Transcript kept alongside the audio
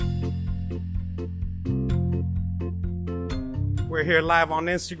We're here live on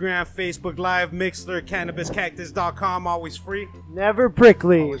Instagram, Facebook Live, Mixler, CannabisCactus.com, always free. Never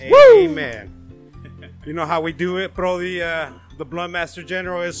prickly. Amen. You know how we do it, bro. The Blunt Master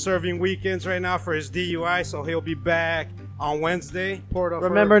General is serving weekends right now for his DUI, so he'll be back on Wednesday.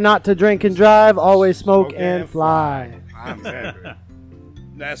 Remember not to drink and drive. Always smoke and fly. Amen.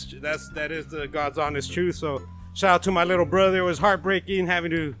 That is the God's honest truth. So shout out to my little brother. It was heartbreaking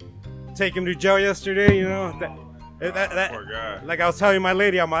having to take him to jail yesterday. You know that poor guy. like I was telling my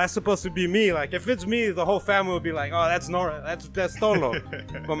lady, that's supposed to be me. Like if it's me, the whole family would be like, oh, that's Nora, that's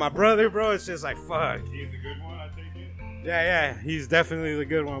Tolo. But my brother, bro, it's just like fuck. He's the good one, I take it. Yeah, he's definitely the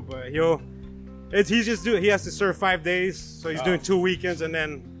good one. But he has to serve 5 days, so he's doing 2 weekends and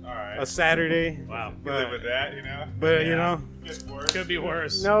then a Saturday. Wow. But, live with that, you know. But you know, Could be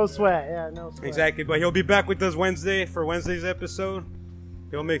worse. No sweat. Yeah, no sweat. exactly. But he'll be back with us Wednesday for Wednesday's episode.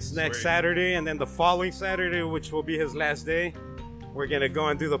 He'll mix next Sweet. Saturday, and then the following Saturday, which will be his last day, we're gonna go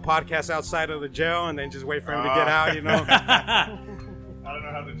and do the podcast outside of the jail, and then just wait for him to get out. You know. I don't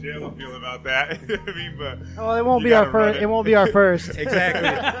know how the jail will feel about that. I mean, but Well, it won't be our first. It won't be our first. Exactly.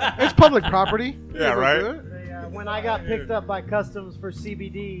 It's public property. yeah, right. When I got picked up by customs for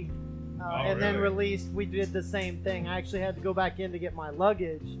CBD and then really? released, we did the same thing. I actually had to go back in to get my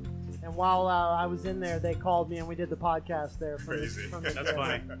luggage, and while I was in there, they called me and we did the podcast there. Crazy. That's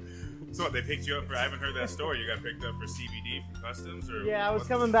funny. So what, they picked you up for? I haven't heard that story. You got picked up for CBD from customs, or Yeah, I was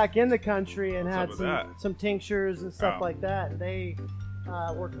coming back in the country and What's had up with that? some tinctures and stuff Oh. like that. They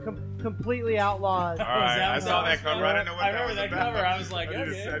were completely outlawed. All right, I that saw what that cover. I didn't know what I that remember was that about. cover. I was like, I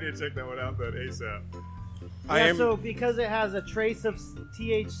okay. need to check that one out. That ASAP. Yeah, so because it has a trace of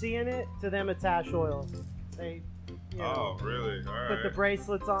THC in it, to them it's hash oil. They, Oh, really? All put the right.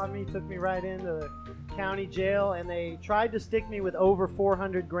 bracelets on me, took me right into the county jail, and they tried to stick me with over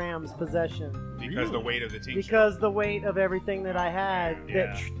 400 grams possession Because the weight of the tincture. because the weight of everything that I had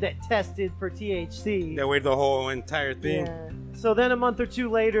Yeah. that tested for THC. That way, the whole entire thing. Yeah. So then a month or two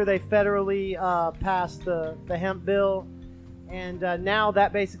later, they federally passed the hemp bill, and now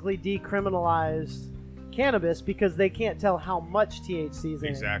that basically decriminalized cannabis because they can't tell how much THC is in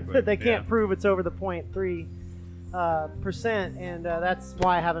Exactly, it. They can't yeah. prove it's over the 0.3%, and that's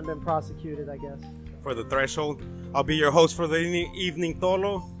why I haven't been prosecuted, I guess. For the threshold, I'll be your host for the evening,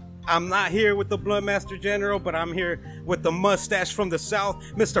 Tolo. I'm not here with the Blood Master General, but I'm here with the mustache from the South,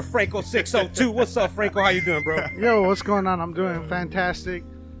 Mr. Franco 602. What's up, Franco? How you doing, bro? Yo, what's going on? I'm doing fantastic.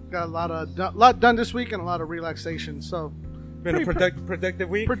 Got a lot done this week and a lot of relaxation. So Been a productive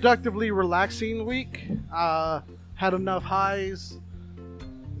week. productively relaxing week. Had enough highs.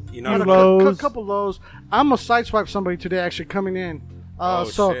 You Had know, a Lows. couple lows. I'm gonna sideswipe somebody today actually coming in.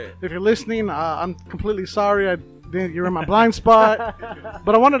 So shit. if you're listening, I'm completely sorry. You're in my blind spot.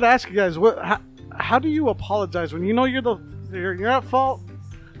 But I wanted to ask you guys, how do you apologize when you know you're at fault?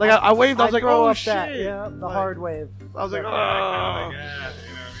 Like I waved, I was like, throw oh up shit. that, yeah, the Like, hard wave. I was like, Yeah, oh. like, yeah,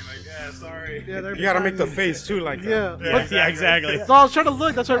 you know, be like, yeah, sorry. Yeah, they're you gotta make the behind me. face too, like that. Yeah. Yeah, Yeah, exactly. So I was trying to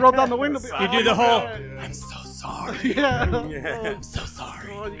look. That's why I rolled down the window. You do the whole. Yeah. I'm so sorry. Yeah. Yeah. I'm so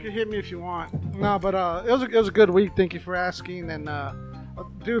sorry. Well, you can hit me if you want. No, but it was a good week. Thank you for asking. And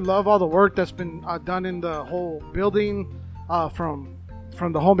dude, love all the work that's been done in the whole building, from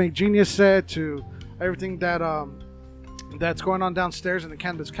the Homemade Genius set to everything that's going on downstairs in the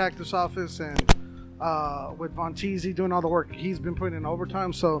Cannabis Cactus office, and with Von Teasy doing all the work he's been putting in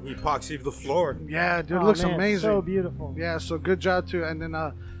overtime. So He epoxied the floor. yeah, dude, it Oh, looks man, amazing. So beautiful. Yeah, so good job too. And then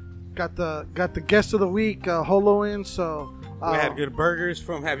got the guest of the week, Holo in. So We had good burgers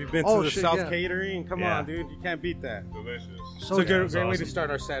from. Have you been to Oh, the shit, South yeah. Catering? Come Yeah. on, dude, you can't beat that. Delicious. So good, that's great way to awesome. start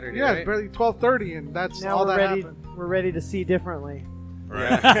our Saturday. Yeah, right? it's barely 12:30, and that's Now all we're that ready. happened. We're ready to see differently.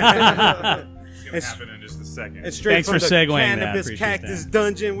 Right. It's- It's gonna happen in just a second. It's straight Thanks from for the segueing that. Cannabis Appreciate Cactus that.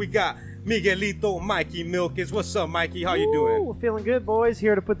 Dungeon. We got Miguelito, Mikey Milkis. What's up, Mikey? How you doing? Ooh, feeling good, boys.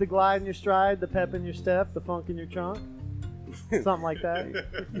 Here to put the glide in your stride, the pep in your step, the funk in your trunk. Something like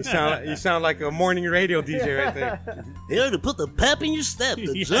that. You sound like a morning radio DJ right there. Here to put the pep in your step,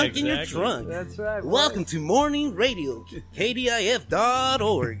 the Yeah, junk in your exactly. trunk. That's right. Welcome to Morning Radio,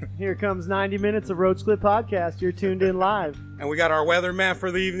 KDIF.org. Here comes 90 minutes of Roach Clip Podcast. You're tuned in live. And we got our weatherman for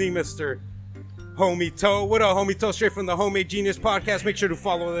the evening, Mr. Homie Toe. What up, Homie Toe? Straight from the Homemade Genius Podcast. Make sure to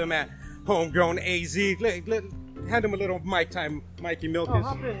follow them at Homegrown AZ. Hand him a little mic time, Mikey Oh, Milkis.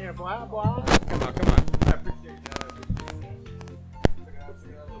 hop in here, boy. Come on, come on.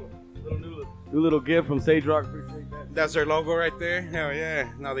 New little gift from Sage Rock. Appreciate that. That's their logo right there. Hell yeah.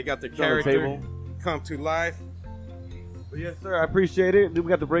 Now they got their on the character table. come to life. But yes, sir. I appreciate it. We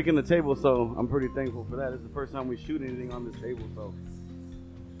got to break in the table, so I'm pretty thankful for that. It's the first time we shoot anything on this table, so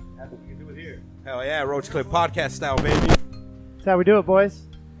happy we can do it here. Hell yeah, Roach Clip Podcast style, baby. That's how we do it, boys.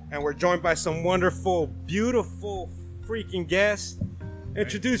 And we're joined by some wonderful, beautiful, freaking guests.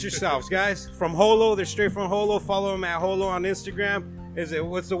 Introduce yourselves, guys. From Holo, they're straight from Holo. Follow them at Holo on Instagram.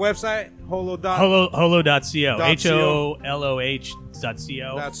 What's the website? Holo.co. .co.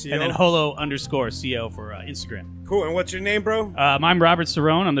 HOLOH.co. And then holo_co for Instagram. Cool. And what's your name, bro? I'm Robert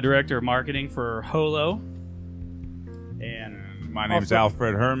Cerrone. I'm the director of marketing for Holo. And My name's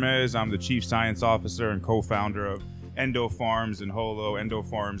Alfred Hermes. I'm the chief science officer and co-founder of Endo Farms and Holo. Endo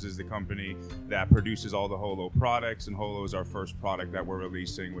Farms is the company that produces all the Holo products, and Holo is our first product that we're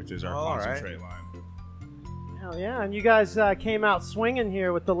releasing, which is our concentrate line. Hell yeah. And you guys came out swinging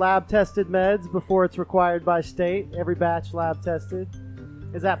here with the lab-tested meds before it's required by state. Every batch lab-tested.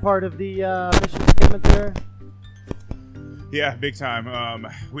 Is that part of the mission statement there? Yeah, big time.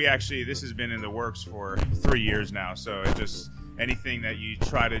 This has been in the works for 3 years now, so it just... anything that you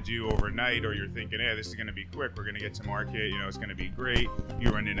try to do overnight, or you're thinking, hey, this is going to be quick, we're going to get to market, it's going to be great,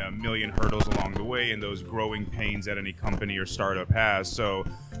 you run into a million hurdles along the way and those growing pains that any company or startup has. So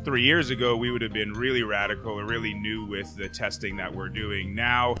 3 years ago, we would have been really radical or really new with the testing that we're doing.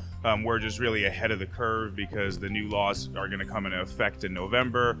 Now, we're just really ahead of the curve because the new laws are going to come into effect in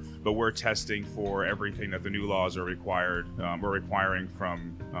November, but we're testing for everything that the new laws are requiring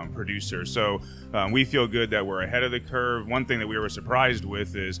from producers. So we feel good that we're ahead of the curve. One thing that we were surprised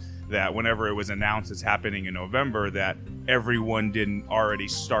with is that whenever it was announced it's happening in November, that everyone didn't already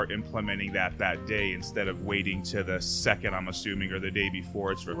start implementing that day instead of waiting to the second, I'm assuming, or the day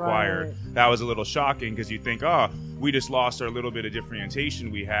before it's required. Right. That was a little shocking because you think, we just lost our little bit of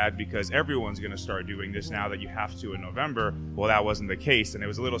differentiation we had because everyone's going to start doing this now that you have to in November. Well, that wasn't the case, and it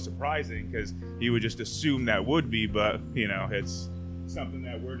was a little surprising because you would just assume that would be, but it's something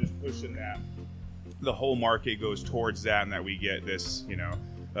that we're just pushing, that the whole market goes towards that, and that we get this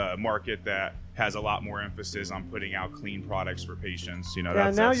market that has a lot more emphasis on putting out clean products for patients.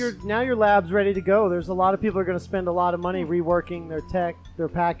 Now your lab's ready to go. There's a lot of people are going to spend a lot of money reworking their tech, their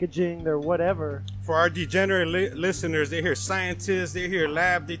packaging, their whatever. For our degenerate listeners, they hear scientists, they hear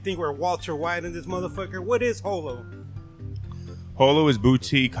lab, they think we're Walter White in this motherfucker. What is Holo? Holo is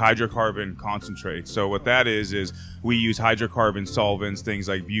boutique hydrocarbon concentrate. So what that is we use hydrocarbon solvents, things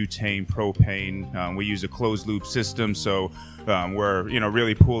like butane, propane. We use a closed loop system, so we're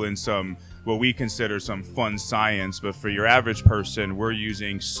really pulling some what we consider some fun science. But for your average person, we're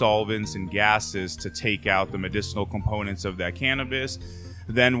using solvents and gases to take out the medicinal components of that cannabis.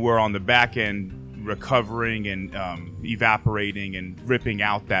 Then we're on the back end recovering and evaporating and ripping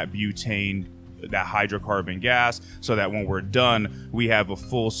out that butane, that hydrocarbon gas, so that when we're done, we have a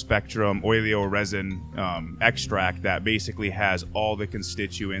full spectrum oleoresin extract that basically has all the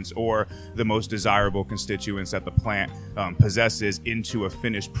constituents, or the most desirable constituents that the plant possesses, into a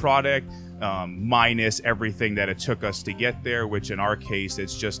finished product, minus everything that it took us to get there, which in our case,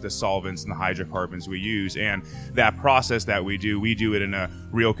 it's just the solvents and the hydrocarbons we use. And that process that we do it in a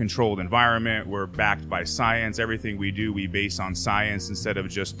real controlled environment. We're backed by science. Everything we do, we base on science instead of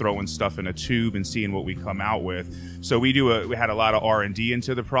just throwing stuff in a tube and seeing what we come out with. So we had a lot of R&D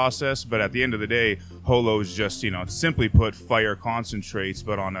into the process, but at the end of the day, Holo is just, simply put, fire concentrates,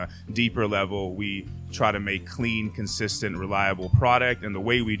 but on a deeper level, we try to make clean, consistent, reliable product. And the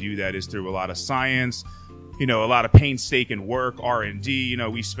way we do that is through a lot of science, a lot of painstaking work, R&D.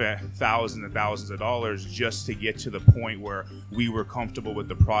 We spent thousands and thousands of dollars just to get to the point where we were comfortable with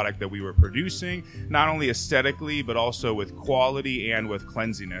the product that we were producing, not only aesthetically, but also with quality and with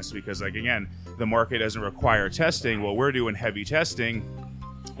cleanliness. Because, again, the market doesn't require testing. Well, we're doing heavy testing.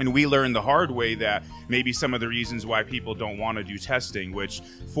 And we learned the hard way that maybe some of the reasons why people don't want to do testing, which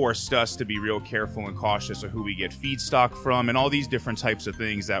forced us to be real careful and cautious of who we get feedstock from, and all these different types of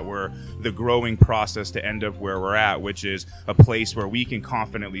things that were the growing process to end up where we're at, which is a place where we can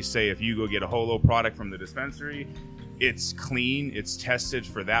confidently say, if you go get a Holo product from the dispensary, it's clean, it's tested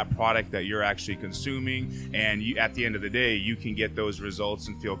for that product that you're actually consuming, and at the end of the day, you can get those results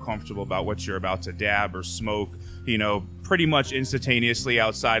and feel comfortable about what you're about to dab or smoke, pretty much instantaneously,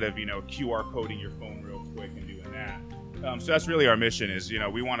 outside of, QR coding your phone real quick and doing that. So that's really our mission is,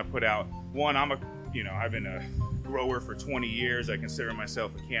 we want to put out, one, I've been a grower for 20 years. I consider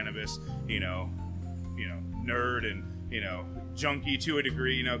myself a cannabis, nerd and, junkie to a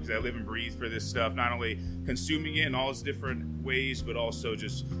degree, because I live and breathe for this stuff, not only consuming it in all its different ways, but also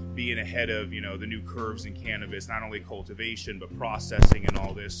just being ahead of, the new curves in cannabis, not only cultivation, but processing and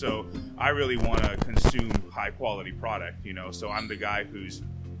all this. So I really want to consume high quality product, so I'm the guy who's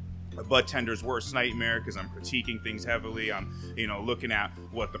a bud tender's worst nightmare because I'm critiquing things heavily. I'm, looking at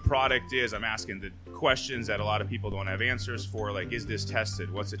what the product is. I'm asking the questions that a lot of people don't have answers for, like, is this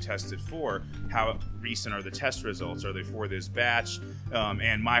tested? What's it tested for? How recent are the test results? Are they for this batch?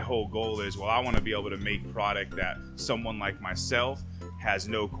 And my whole goal is, well, I want to be able to make product that someone like myself has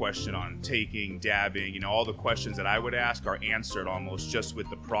no question on taking, dabbing, all the questions that I would ask are answered almost just with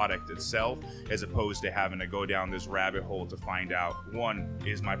the product itself, as opposed to having to go down this rabbit hole to find out, one,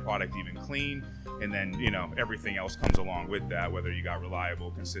 is my product even clean? And then, everything else comes along with that, whether you got reliable,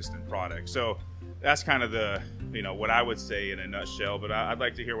 consistent product. So that's kind of the, what I would say in a nutshell, but I'd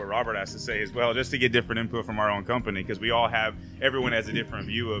like to hear what Robert has to say as well, just to get different input from our own company, because everyone has a different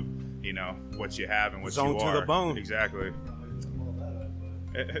view of, what you have and what you are. Zone to the bone. Exactly.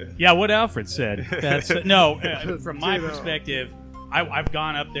 Yeah, what Alfred said. That's no. From my perspective, I've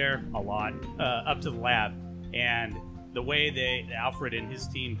gone up there a lot, up to the lab, and the way Alfred and his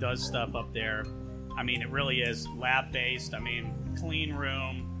team does stuff up there, I mean, it really is lab based. I mean, clean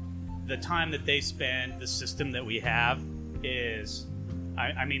room. The time that they spend, the system that we have is,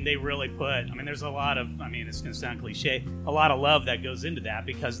 I mean, they really put. I mean, there's a lot of. I mean, it's going to sound cliche. A lot of love that goes into that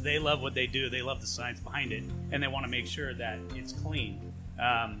because they love what they do. They love the science behind it, and they want to make sure that it's clean.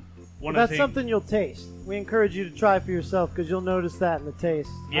 That's something you'll taste. We encourage you to try for yourself because you'll notice that in the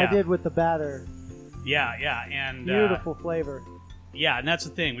taste. Yeah. I did with the batter. Yeah, and beautiful flavor. Yeah, and that's the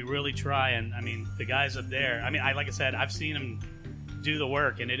thing. We really try, and I mean, the guys up there. I mean, like I said, I've seen them do the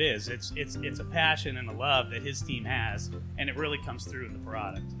work, and it's a passion and a love that his team has, and it really comes through in the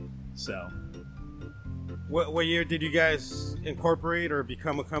product. So, what year did you guys incorporate or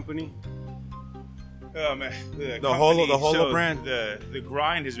become a company? The Holo brand. The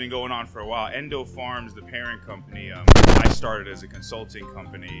grind has been going on for a while. Endo Farms, the parent company, I started as a consulting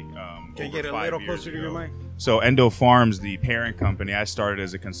company. Can you get a little closer to your mic? So Endo Farms, the parent company, I started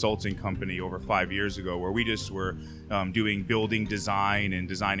as a consulting company over 5 years ago, where we just were doing building design and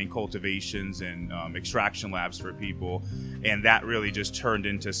designing cultivations and extraction labs for people, and that really just turned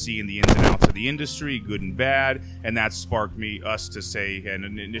into seeing the ins and outs of the industry, good and bad, and that sparked us to say,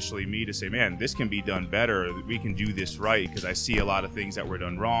 and initially me to say, man, this can be done better. We can do this right, because I see a lot of things that were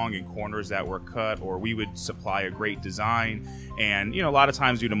done wrong and corners that were cut, or we would supply a great design, and a lot of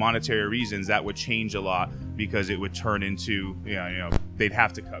times due to monetary reasons that would change a lot, because it would turn into they'd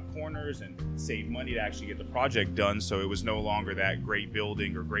have to cut corners and save money to actually get the project done. So it was no longer that great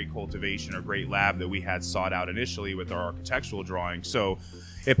building or great cultivation or great lab that we had sought out initially with our architectural drawing. So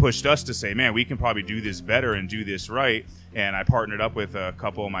it pushed us to say, man, we can probably do this better and do this right. And I partnered up with a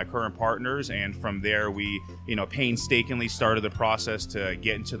couple of my current partners, and from there we painstakingly started the process to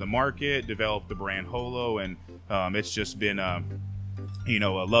get into the market, develop the brand Holo, and it's just been a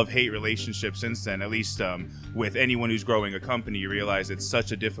love-hate relationship since then. At least with anyone who's growing a company, you realize it's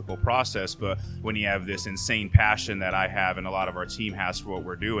such a difficult process, but when you have this insane passion that I have and a lot of our team has for what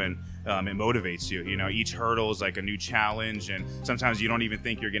we're doing, it motivates you. Each hurdle is like a new challenge, and sometimes you don't even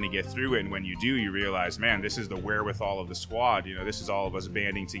think you're going to get through it, and when you do, you realize, man, this is the wherewithal of the squad. This is all of us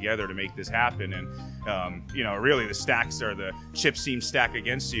banding together to make this happen, and really the chips seem stacked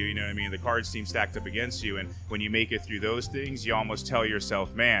against you. The cards seem stacked up against you, and when you make it through those things, you almost tell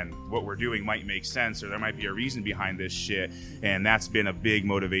yourself, man, what we're doing might make sense, or there might be a reason behind this shit. And that's been a big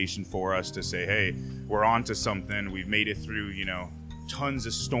motivation for us to say, hey, we're on to something. We've made it through tons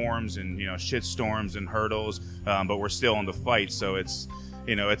of storms and shit storms and hurdles, but we're still in the fight. So it's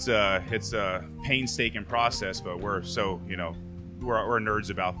a painstaking process, but we're so we're nerds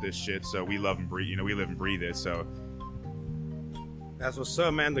about this shit, so we love and breathe we live and breathe it. So that's what's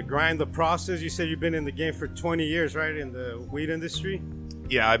up, man. The grind, the process. You said you've been in the game for 20 years, right? In the weed industry?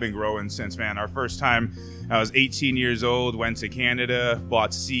 Yeah, I've been growing since, man. Our first time, I was 18 years old, went to Canada,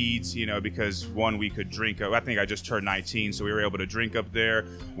 bought seeds, because one, we could drink. I think I just turned 19, so we were able to drink up there.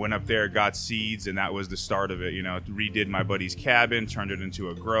 Went up there, got seeds, and that was the start of it. Redid my buddy's cabin, turned it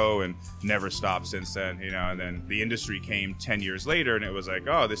into a grow, and never stopped since then. And then the industry came 10 years later, and it was like,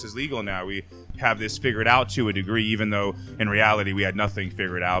 oh, this is legal now. We have this figured out to a degree, even though in reality we had nothing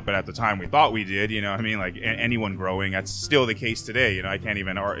figured out. But at the time we thought we did. Like anyone growing, that's still the case today. I can't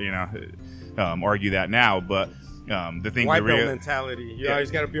even argue that now. But the thing, white belt mentality. You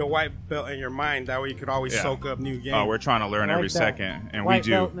always got to be a white belt in your mind. That way you could always Yeah. soak up new game. Oh, we're trying to learn I like every that. second, and White we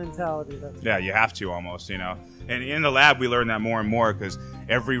do. belt mentality. That's Yeah, you have to almost, And in the lab, we learn that more and more because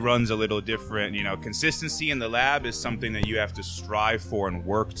every run's a little different. You know, consistency in the lab is something that you have to strive for and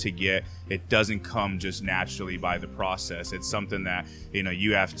work to get. It doesn't come just naturally by the process. It's something that, you know,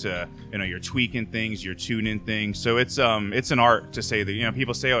 you have to, you know, you're tweaking things, you're tuning things. So it's an art to say that, you know,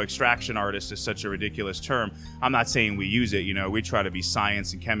 people say, oh, extraction artist is such a ridiculous term. I'm not saying we use it. You know, we try to be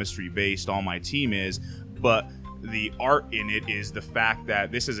science and chemistry based. All my team is, but the art in it is the fact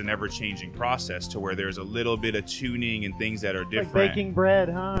that this is an ever-changing process to where there's a little bit of tuning and things that are different. Like baking bread,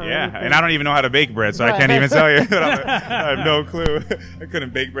 huh? Yeah, and I don't even know how to bake bread, so I can't even tell you. I have no clue. I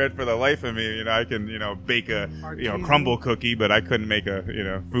couldn't bake bread for the life of me. You know, I can, you know, bake a, you know, crumble cookie, but I couldn't make a, you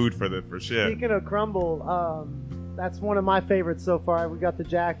know, food for shit. Speaking of crumble, that's one of my favorites so far. We got the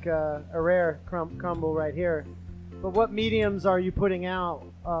Jack Herrera crumble right here. But what mediums are you putting out?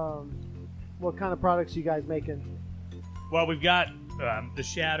 What kind of products are you guys making? Well, we've got the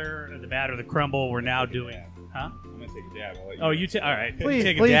shatter, the batter, the crumble. We're now doing, huh? I'm gonna take a dab. I'll let you Oh, you all right? Please,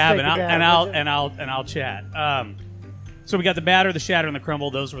 take a please dab, take and a I'll dab, and I'll chat. So we got the batter, the shatter, and the crumble.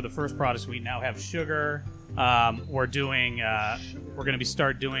 Those were the first products. We now have sugar. We're doing. We're going to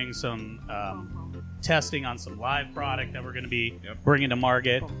start doing some testing on some live product that we're going to be bringing to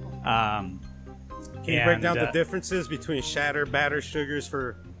market. Can you break down the differences between shatter, batter, sugars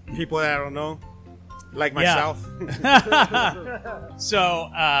for people that I don't know, like myself? So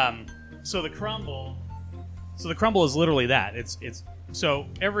the crumble. So the crumble is literally that. It's so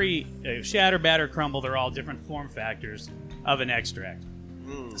every shatter, batter, crumble. They're all different form factors of an extract.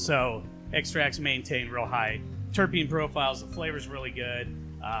 So extracts maintain real high terpene profiles. The flavor's really good.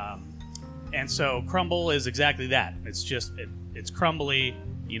 And so crumble is exactly that. It's just it's crumbly.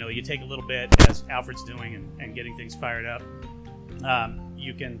 You know, you take a little bit, as Alfred's doing, and getting things fired up.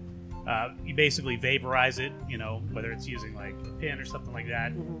 You can you basically vaporize it. You know, whether it's using like a pin or something like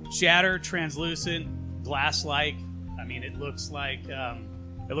that. Shatter, translucent, glass-like. I mean, it looks like a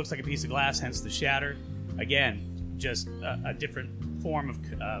piece of glass. Hence the shatter. Again, just a different form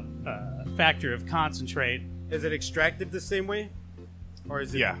of factor of concentrate. Is it extracted the same way, or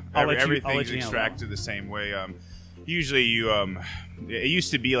is it? Yeah, I'll let you everything's handle extracted the same way. Usually, it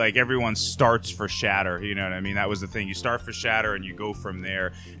used to be like everyone starts for shatter. You know what I mean? That was the thing. You start for shatter and you go from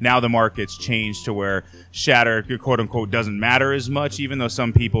there. Now the market's changed to where shatter, quote unquote, doesn't matter as much, even though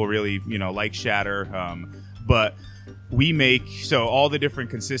some people really, you know, like shatter. But we make, so all the different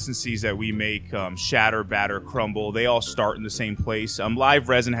consistencies that we make, shatter, batter, crumble, they all start in the same place. Live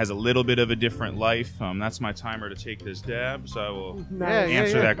resin has a little bit of a different life. That's my timer to take this dab, so I will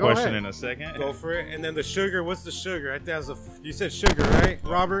answer that Go question ahead. in a second. Go for it. And then the sugar. What's the sugar? I think that was you said sugar, right,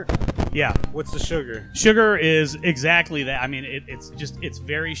 Robert? Yeah. What's the sugar? Sugar is exactly that. I mean, it's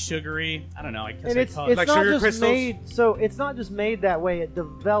very sugary. I don't know. I guess And it's Like not sugar just crystals? made. So it's not just made that way. It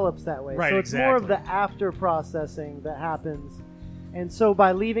develops that way. Right, So it's more of exactly. the after processing that happens. And so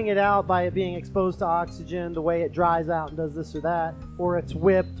by leaving it out, by it being exposed to oxygen, the way it dries out and does this or that, or it's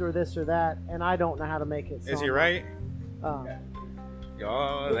whipped or this or that, and I don't know how to make it. Is so he right?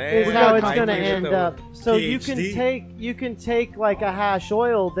 Is how it's going to end up. So you PhD. can take like a hash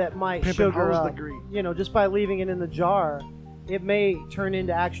oil that might Pimpin' sugar Hoes up, degree. you know, just by leaving it in the jar. It may turn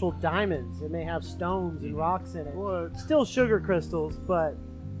into actual diamonds. It may have stones and rocks in it. What? Still sugar crystals, but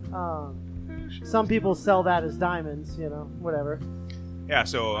some people sell that as diamonds. You know, whatever. Yeah,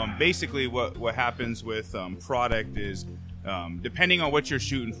 so basically what happens with product is depending on what you're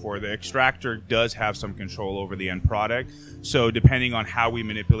shooting for, the extractor does have some control over the end product. So depending on how we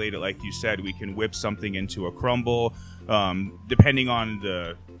manipulate it, like you said, we can whip something into a crumble. Depending on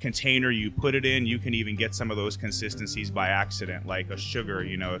the container you put it in, you can even get some of those consistencies by accident, like a sugar.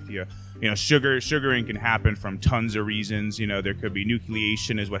 You know, if you know, sugaring can happen from tons of reasons. You know, there could be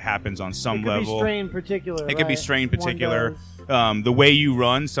nucleation is what happens on some It could level. be strain particular. It could be right? strain One particular. does. The way you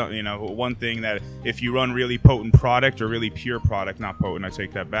run, so, you know, one thing that if you run really potent product or really pure product, not potent, I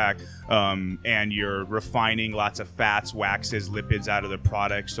take that back, and you're refining lots of fats, waxes, lipids out of the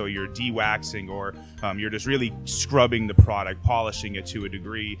product, so you're de-waxing or you're just really scrubbing the product, polishing it to a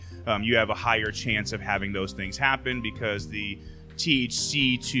degree, you have a higher chance of having those things happen because the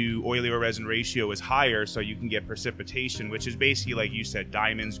THC to oily or resin ratio is higher, so you can get precipitation, which is basically, like you said,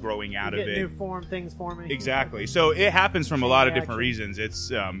 diamonds growing out You of get it. new form, things forming. Exactly. So it happens from a lot of different reasons.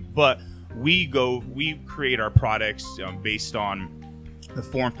 It's but we create our products based on the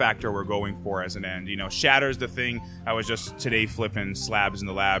form factor we're going for as an end. You know, shatter's the thing. I was just today flipping slabs in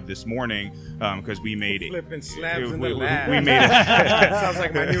the lab this morning because we made it. Flipping slabs in we the lab. we made it. Sounds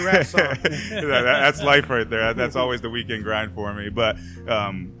like my new rap song. That's life right there. That's always the weekend grind for me. But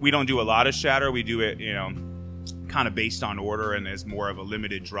we don't do a lot of shatter. We do it, you know, kind of based on order and as more of a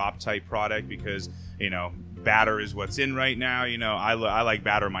limited drop type product because, you know, batter is what's in right now. I like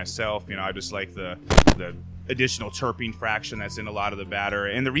batter myself. I just like the additional terpene fraction that's in a lot of the batter.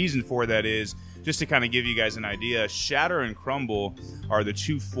 And the reason for that is, just to kind of give you guys an idea, shatter and crumble are the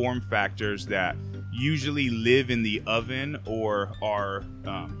two form factors that usually live in the oven or are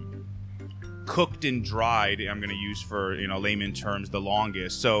cooked and dried. I'm going to use for layman terms the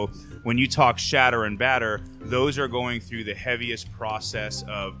longest. So when you talk shatter and batter, those are going through the heaviest process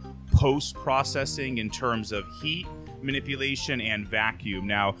of post-processing in terms of heat manipulation and vacuum.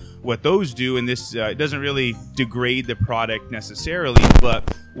 Now, what those do, and this it doesn't really degrade the product necessarily,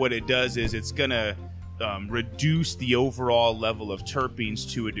 but what it does is it's gonna reduce the overall level of terpenes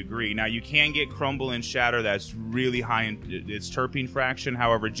to a degree. Now, you can get crumble and shatter that's really high in its terpene fraction.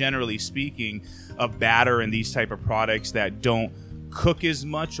 However, generally speaking, a batter and these type of products that don't cook as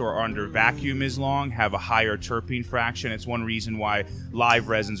much or are under vacuum as long have a higher terpene fraction. It's one reason why live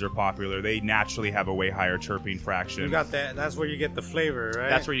resins are popular. They naturally have a way higher terpene fraction. You got that. That's where you get the flavor, right?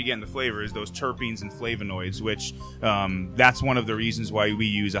 That's where you get the flavor, is those terpenes and flavonoids, which that's one of the reasons why we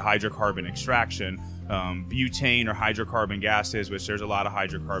use a hydrocarbon extraction. Butane or hydrocarbon gases, which there's a lot of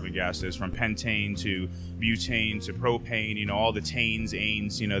hydrocarbon gases, from pentane to butane to propane, all the tanes,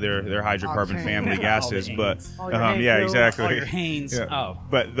 anes, they're hydrocarbon family gases. But yeah, exactly. All your Hanes. Yeah. Oh.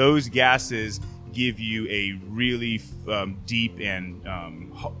 But those gases give you a really deep and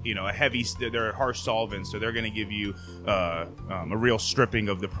a heavy. They're harsh solvents, so they're going to give you a real stripping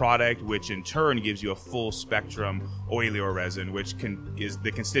of the product, which in turn gives you a full spectrum oilier resin, which is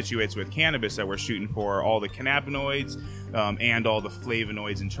the constituents with cannabis that we're shooting for, all the cannabinoids and all the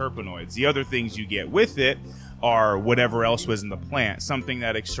flavonoids and terpenoids. The other things you get with it are whatever else was in the plant. Something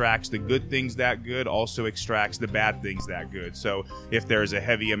that extracts the good things that good also extracts the bad things that good. So if there's a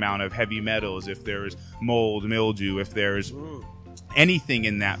heavy amount of heavy metals, if there's mold, mildew, if there's anything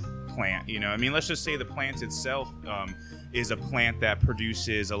in that plant, let's just say the plant itself is a plant that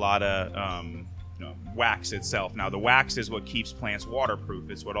produces a lot of wax itself. Now, the wax is what keeps plants waterproof.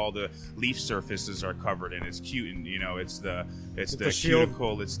 It's what all the leaf surfaces are covered in. It's cutin, it's the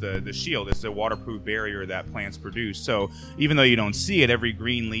cuticle, it's the shield, it's the waterproof barrier that plants produce. So even though you don't see it, every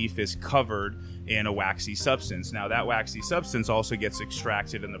green leaf is covered in a waxy substance. Now, that waxy substance also gets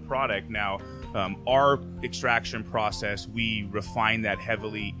extracted in the product. Now, our extraction process, we refine that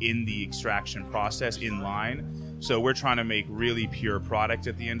heavily in the extraction process in line. So we're trying to make really pure product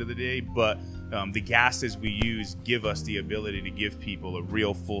at the end of the day, but the gases we use give us the ability to give people a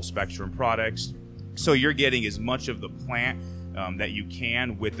real full spectrum products. So you're getting as much of the plant that you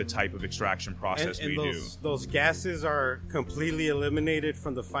can with the type of extraction process we do. Those gases are completely eliminated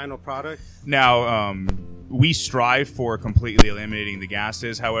from the final product? Now, we strive for completely eliminating the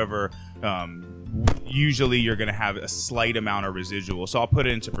gases. However, usually you're going to have a slight amount of residual. So I'll put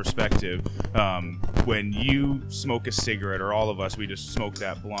it into perspective. When you smoke a cigarette, or all of us, we just smoke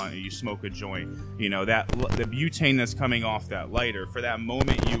that blunt, you smoke a joint, that the butane that's coming off that lighter, for that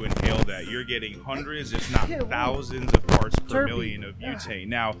moment you inhale that, you're getting hundreds, if not thousands of parts per million of butane.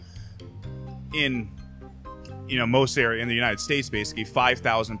 Now, in most area in the United States, basically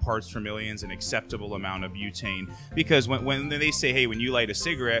 5,000 parts per million is an acceptable amount of butane, because when they say, hey, when you light a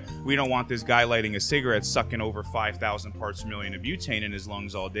cigarette, we don't want this guy lighting a cigarette sucking over 5,000 parts per million of butane in his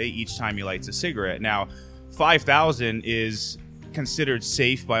lungs all day each time he lights a cigarette. Now, 5,000 is considered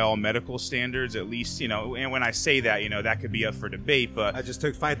safe by all medical standards, at least, and when I say that, that could be up for debate, but I just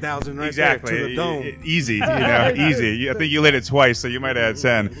took 5,000 right exactly there to the dome. Easy, easy. I think you lit it twice, so you might have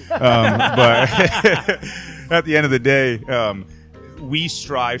had 10. But at the end of the day, we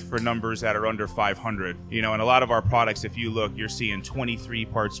strive for numbers that are under 500. And a lot of our products, if you look, you're seeing 23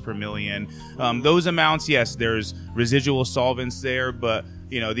 parts per million. Those amounts, yes, there's residual solvents there, but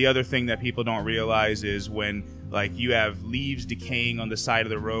the other thing that people don't realize is when, like, you have leaves decaying on the side of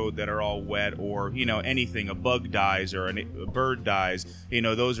the road that are all wet, or anything, a bug dies or a bird dies,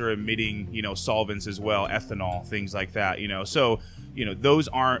 those are emitting solvents as well, ethanol, things like that. So those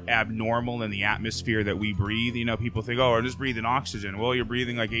aren't abnormal in the atmosphere that we breathe. People think, oh, I'm just breathing oxygen. Well, you're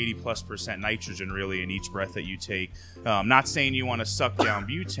breathing like 80+% nitrogen really in each breath that you take. Not saying you want to suck down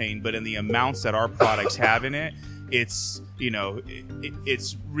butane, but in the amounts that our products have in it, it's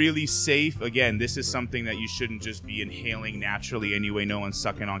it's really safe. Again, this is something that you shouldn't just be inhaling naturally anyway. No one's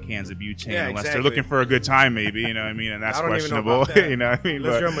sucking on cans of butane unless they're looking for a good time, maybe, and that's questionable. Unless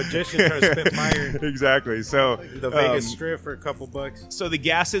you're a magician trying to spit fire. Exactly. So the Vegas Strip for a couple bucks. So the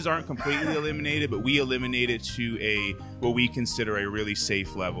gases aren't completely eliminated, but we eliminate it to what we consider a really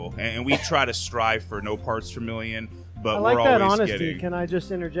safe level, and we try to strive for no parts per million. but I like we're that always honesty. getting. Can I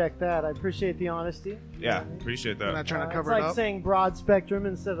just interject that? I appreciate the honesty. Yeah, appreciate We're that. not trying to It's cover it like up. saying broad spectrum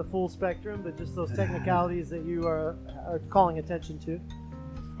instead of full spectrum, but just those technicalities that you are calling attention to.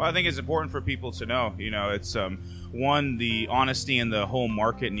 Well, I think it's important for people to know. It's one, the honesty in the whole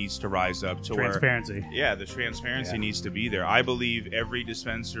market needs to rise up to Transparency. where the transparency needs to be there. I believe every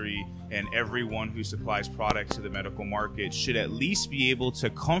dispensary and everyone who supplies products to the medical market should at least be able to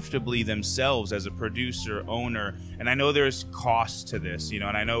comfortably themselves as a producer, owner. And I know there's costs to this, and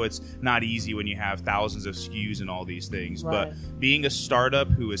I know it's not easy when you have thousands of SKUs and all these things. Right. But being a startup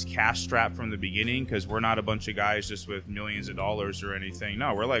who is cash strapped from the beginning, because we're not a bunch of guys just with millions of dollars or anything.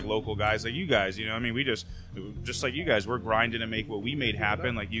 No, we're like local guys like you guys. We just like you guys, we're grinding to make what we made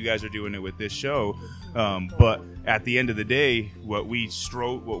happen. Like you guys are doing it with this show. But at the end of the day, what we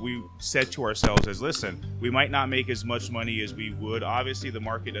said to ourselves is, listen, we might not make as much money as we would. Obviously, the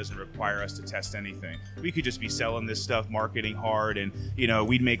market doesn't require us to test anything. We could just be selling this stuff, marketing hard, and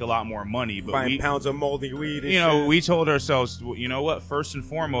we'd make a lot more money. But Buying pounds of moldy weed. And shit. we told ourselves, well, you know what? First and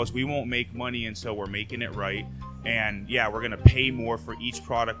foremost, we won't make money until we're making it right. And yeah, we're going to pay more for each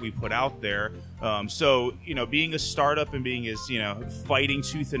product we put out there. So, being a startup and being as, fighting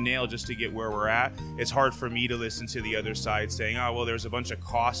tooth and nail just to get where we're at, it's hard for me to listen to the other side saying, oh, well, there's a bunch of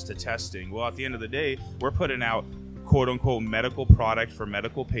costs to testing. Well, at the end of the day, we're putting out quote unquote medical product for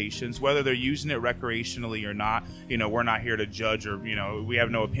medical patients, whether they're using it recreationally or not. We're not here to judge or, we have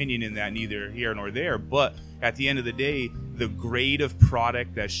no opinion in that, neither here nor there. But at the end of the day, the grade of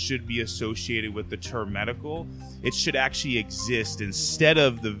product that should be associated with the term medical, it should actually exist instead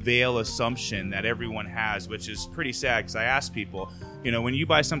of the veil assumption that everyone has, which is pretty sad because I ask people, when you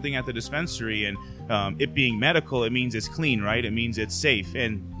buy something at the dispensary and it being medical, it means it's clean, right? It means it's safe.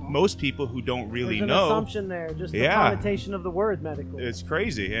 And most people who don't really There's an know, assumption there, just the connotation of the word medical. it's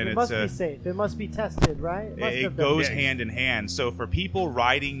crazy. And It must be safe. It must be tested, right? Must it have been. goes Yes. hand in hand. So for people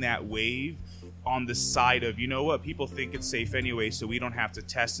riding that wave on the side of, people think it's safe anyway, so we don't have to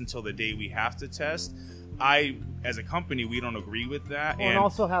test until the day we have to test. As a company, we don't agree with that. And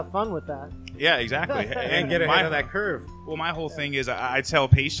also have fun with that. Yeah, exactly. And get ahead of that curve. Well, my whole thing is I tell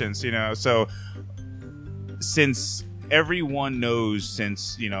patients, so since everyone knows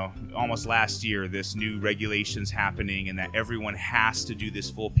since, almost last year, this new regulation's happening and that everyone has to do this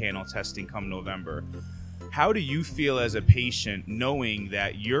full panel testing come November. How do you feel as a patient knowing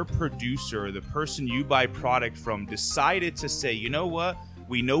that your producer, the person you buy product from, decided to say, you know what,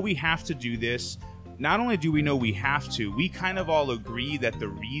 we know we have to do this. Not only do we know we have to, we kind of all agree that the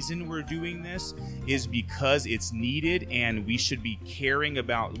reason we're doing this is because it's needed and we should be caring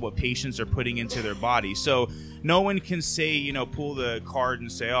about what patients are putting into their body. So no one can say, pull the card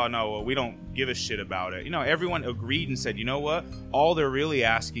and say, oh, no, well, we don't give a shit about it. Everyone agreed and said, you know what? All they're really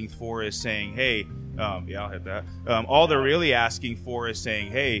asking for is saying, hey, yeah, I'll hit that. All they're really asking for is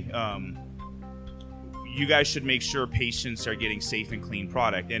saying, hey, you guys should make sure patients are getting safe and clean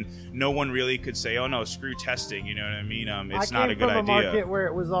product. And no one really could say, oh, no, screw testing. You know what I mean? It's not a good I came from a idea. market where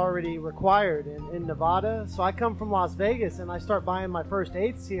it was already required in Nevada. So I come from Las Vegas, and I start buying my first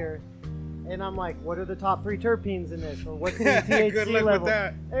eighths here. And I'm like, what are the top 3 terpenes in this? Or what's the THC Good luck level? with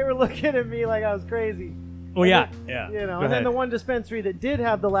that. They were looking at me like I was crazy. Well, And yeah, then- yeah. You know, Go and then ahead. the one dispensary that did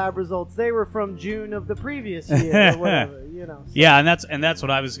have the lab results, they were from June of the previous year or whatever, So. Yeah, and that's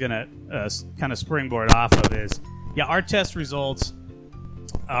what I was gonna kind of springboard off of is, yeah, our test results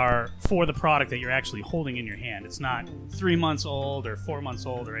are for the product that you're actually holding in your hand. It's not 3 months old or 4 months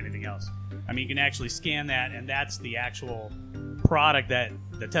old or anything else. I mean, you can actually scan that, and that's the actual product that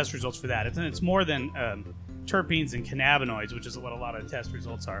the test results for that. It's more than terpenes and cannabinoids, which is what a lot of the test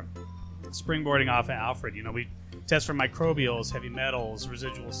results are. Springboarding off of Alfred, we test for microbials, heavy metals,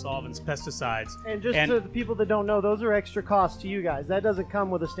 residual solvents, pesticides. And just to the people that don't know, those are extra costs to you guys. That doesn't come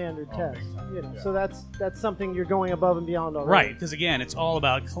with a standard test. So that's something you're going above and beyond already. Right, because again, it's all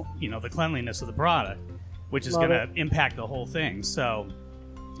about the cleanliness of the product, which is Love going it. to impact the whole thing. So,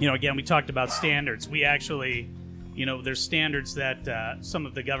 again, we talked about standards. We actually, there's standards that some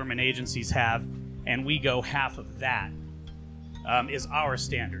of the government agencies have, and we go half of that is our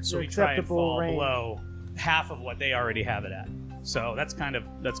standard. So Your we try and acceptable fall range. below half of what they already have it at. So that's kind of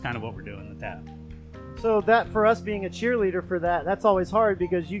what we're doing with that. So that for us being a cheerleader for that's always hard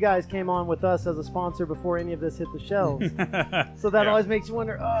because you guys came on with us as a sponsor before any of this hit the shelves. So that Yeah. always makes you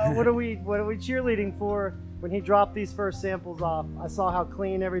wonder, what are we cheerleading for? When he dropped these first samples off, I saw how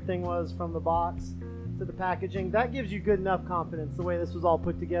clean everything was from the box to the packaging. That gives you good enough confidence the way this was all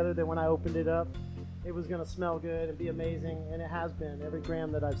put together that when I opened it up, it was going to smell good and be amazing, and it has been every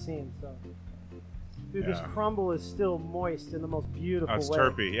gram that I've seen. So Dude, this crumble is still moist in the most beautiful It's way.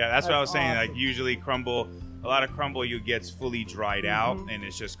 terpy. Yeah, that's what I was saying. awesome. Like usually crumble, a lot of crumble you gets fully dried out Mm-hmm. and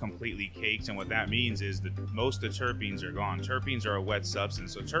it's just completely caked. And what that means is that most of the terpenes are gone. Terpenes are a wet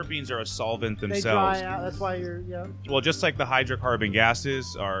substance, so terpenes are a solvent They themselves. dry out. That's why you're Well, just like the hydrocarbon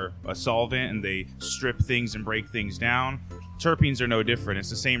gases are a solvent and they strip things and break things down, terpenes are no different.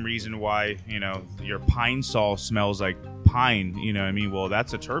 It's the same reason why, your Pine Sol smells like pine, what I mean? Well,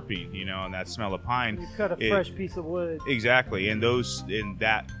 that's a terpene, and that smell of pine. You cut a fresh piece of wood. Exactly. And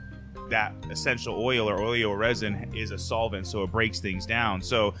that essential oil or oleo resin is a solvent, so it breaks things down.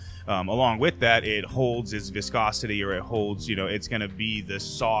 So along with that, it holds its viscosity, or it holds, it's going to be the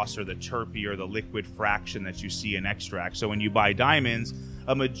sauce or the terpy or the liquid fraction that you see in extract. So when you buy diamonds,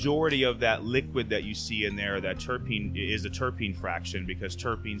 a majority of that liquid that you see in there, that terpene, is a terpene fraction, because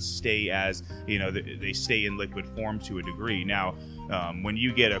terpenes stay as, they stay in liquid form to a degree. Now, when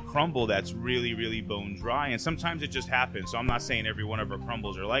you get a crumble that's really, really bone dry, and sometimes it just happens. So I'm not saying every one of our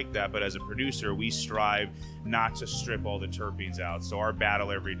crumbles are like that, but as a producer, we strive not to strip all the terpenes out. So our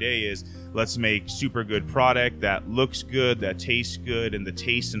battle every day is, let's make super good product that looks good, that tastes good, and the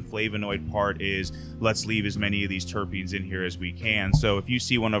taste and flavonoid part is, let's leave as many of these terpenes in here as we can. So if you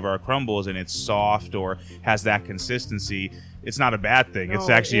see one of our crumbles and it's soft or has that consistency, it's not a bad thing. It's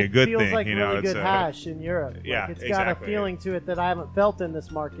actually a good thing. It feels like really it's good hash in Europe. Yeah, It's got exactly. a feeling to it that I haven't felt in this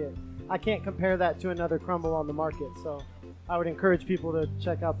market. I can't compare that to another crumble on the market, so I would encourage people to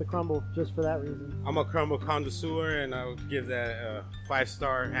check out the crumble just for that reason. I'm a crumble connoisseur, and I would give that a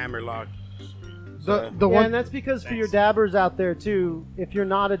 5-star hammerlock. The Yeah, one and that's because for your dabbers out there too, if you're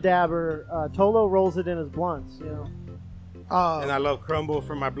not a dabber, Tolo rolls it in his blunts. And I love crumble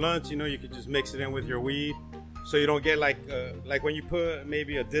for my blunts. You could just mix it in with your weed, so you don't get like when you put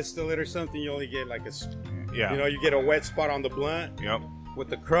maybe a distillate or something, you only get like you get a wet spot on the blunt. Yep. With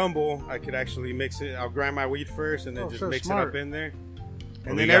the crumble, I could actually mix it. I'll grind my weed first and then just mix it up in there.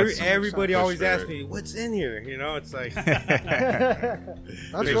 And we then got some everybody stuff always for asks it. me, "What's in here?" It's like that's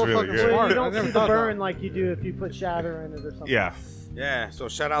It's real really fucking good. smart. You I don't never see the thought burn that. like you do if you put shatter in it or something. Yeah. yeah. So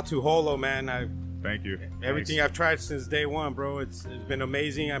shout out to Holo, man. Thank you. Everything Nice. I've tried since day one, bro. It's been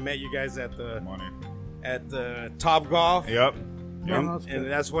amazing. I met you guys at Money. the Top Golf. Yep. No, no, it's And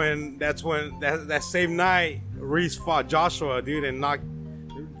good. that's when that same night Reese fought Joshua, dude, and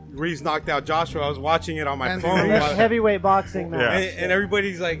Reese knocked out Joshua. I was watching it on my And phone. Reese- Heavyweight boxing match. Yeah. And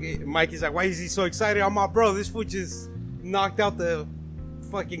everybody's like, Mikey's like, why is he so excited? I'm like, bro, this fool just knocked out the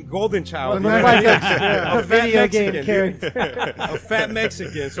fucking golden child. Well, You know what I that's- mean? yeah. A fat Video game Mexican, dude. character. A fat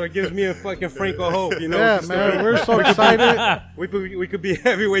Mexican. So it gives me a fucking Franco hope, you know. Yeah, we man, could we're so excited. we could be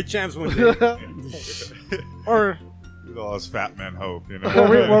heavyweight champs one day. Or All us fat men hope, What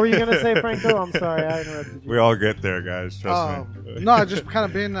were you gonna say, Franco? I'm sorry, I interrupted you. We all get there, guys. Trust me. no, I just kind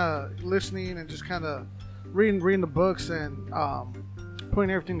of been listening and just kind of reading the books and putting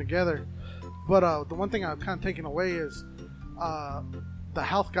everything together. But the one thing I'm kind of taking away is the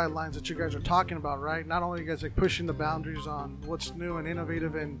health guidelines that you guys are talking about, right? Not only are you guys like pushing the boundaries on what's new and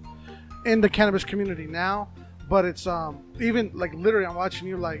innovative in the cannabis community now, but it's even like literally I'm watching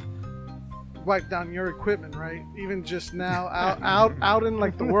you like wipe down your equipment, right? Even just now out in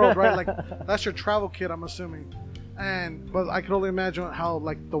like the world, right? Like that's your travel kit, I'm assuming. But I can only imagine how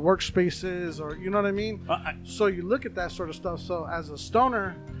like the workspace is, or you know what I mean. So you look at that sort of stuff. So as a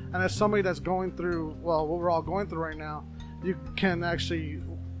stoner and as somebody that's going through, well, what we're all going through right now, you can actually,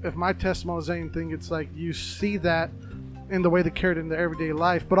 if my testimony is anything, it's like you see that in the way they carry it in their everyday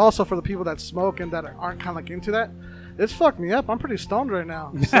life. But also for the people that smoke and that aren't kind of like into that, it's fucked me up. I'm pretty stoned right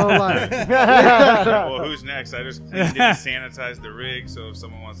now. So like, Well, who's next? I just cleaned it and sanitized the rig, so if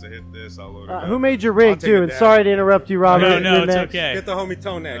someone wants to hit this, I'll load it up. Who made your I'll rig take too? it And down. sorry to interrupt you, Robert. No, You're it's next. okay. Get the homie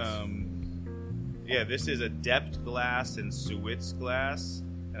Toe next. Yeah, this is Adept Glass and Suitz Glass.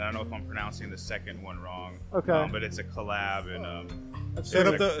 And I don't know if I'm pronouncing the second one wrong. Okay. But it's a collab and Set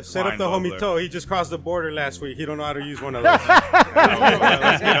up It's the a homie Klein bubbler. Toe. He just crossed the border last week. He don't know how to use one of those.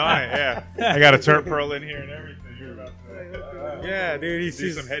 let's get on it. Yeah, I got a turp pearl in here and everything. You're about to Yeah, dude. He see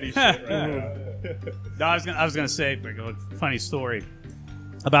sees some heady shit right now. No, I was gonna say a funny story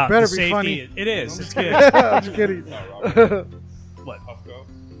about Better the be safety. funny. It is. It's good. I'm just kidding. What? Puffco?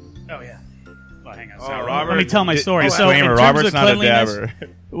 Oh yeah. Well, hang on. Oh, So, Robert, let me tell my story. So, in disclaimer, terms Robert's of not a cleanliness, dabber.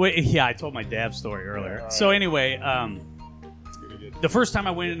 wait, yeah, I told my dab story earlier. So anyway, the first time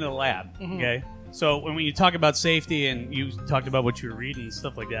I went into the lab, okay. So when you talk about safety and you talked about what you were reading and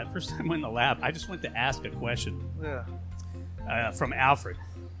stuff like that, first time I went in the lab, I just went to ask a question Yeah. from Alfred,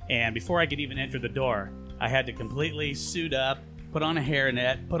 and before I could even enter the door, I had to completely suit up, put on a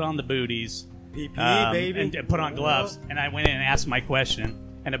hairnet, put on the booties, PP, baby. and put on gloves. And I went in and asked my question,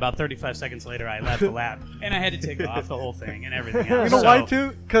 And about 35 seconds later, I left the lab, and I had to take off the whole thing and everything else. You know So, why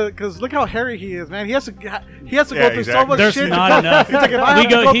too? Because look how hairy he is, man. He has to go Yeah, through so exactly. much There's shit. not enough. He's like, if I have to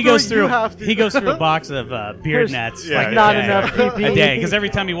go He goes through it, through. you have to. He goes through a box of beard There's nets. Yeah, like not a day. enough PPE. A day, because every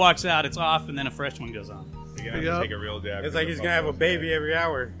time he walks out, it's off, and then a fresh one goes on. You're gonna have to take a real dab. It's like he's gonna have a baby every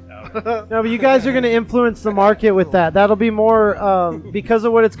hour. No, but you guys are going to influence the market with that. That'll be more because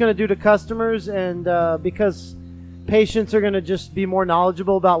of what it's going to do to customers, and because patients are going to just be more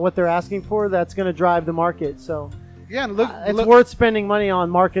knowledgeable about what they're asking for. That's going to drive the market. So Yeah, and look, it's worth spending money on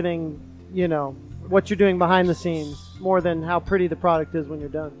marketing. What you're doing behind the scenes more than how pretty the product is when you're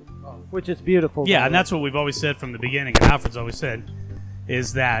done, which is beautiful. Yeah, by and the way. that's what we've always said from the beginning, and Alfred's always said,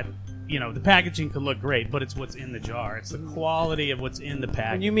 is that the packaging could look great, but it's what's in the jar. It's the quality of what's in the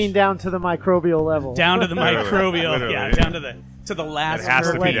package. And you mean down to the microbial level. down to the Literally, microbial, literally, yeah, yeah. down to the last. It has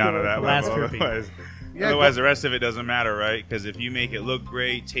to be Like down to that last level. grouping. Otherwise, the rest of it doesn't matter, right? Because if you make it look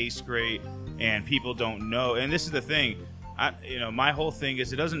great, taste great, and people don't know, and this is the thing, my whole thing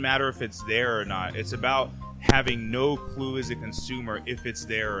is it doesn't matter if it's there or not. It's about having no clue as a consumer if it's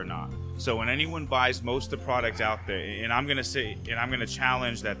there or not. So when anyone buys most of the product out there, and I'm gonna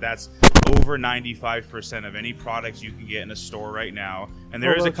challenge that's over 95% of any products you can get in a store right now. And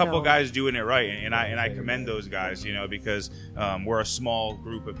there is a couple guys doing it right, and I commend those guys, because we're a small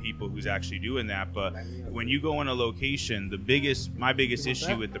group of people who's actually doing that. But when you go in a location, my biggest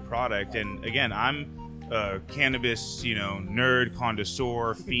issue with the product, and again, I'm cannabis, nerd,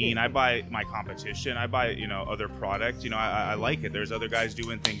 connoisseur, fiend. I buy my competition. I buy, other product. I like it. There's other guys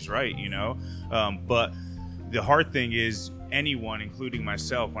doing things right, but the hard thing is anyone, including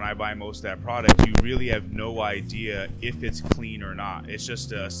myself, when I buy most of that product, you really have no idea if it's clean or not. It's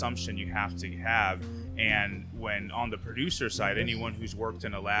just an assumption you have to have. And when on the producer side, anyone who's worked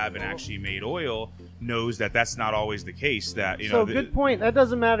in a lab and actually made oil knows that that's not always the case. Good point. That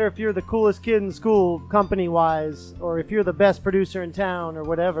doesn't matter if you're the coolest kid in school, company-wise, or if you're the best producer in town or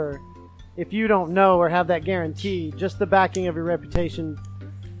whatever. If you don't know or have that guarantee, just the backing of your reputation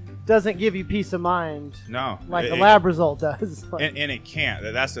doesn't give you peace of mind. No, like a lab result does. And it can't.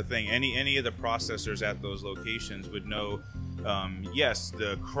 That's the thing. Any of the processors at those locations would know. Yes,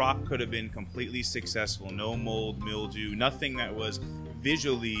 the crop could have been completely successful, no mold, mildew, nothing that was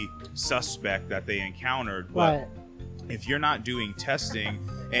visually suspect that they encountered. But Right. if you're not doing testing,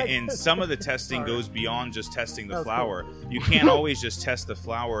 and some of the testing goes beyond just testing the flower. You can't always just test the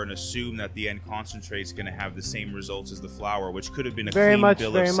flower and assume that the end concentrate is going to have the same results as the flower, which could have been a clean bill of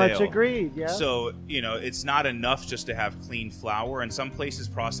sale. Very much agreed. Yeah. So, it's not enough just to have clean flour, and some places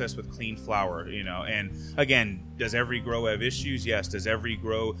process with clean flour, and again, does every grow have issues? Yes. Does every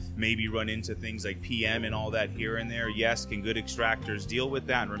grow maybe run into things like PM and all that here and there? Yes. Can good extractors deal with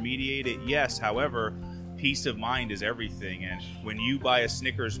that and remediate it? Yes. However, peace of mind is everything, and when you buy a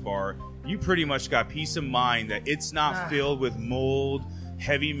Snickers bar, you pretty much got peace of mind that it's not filled with mold,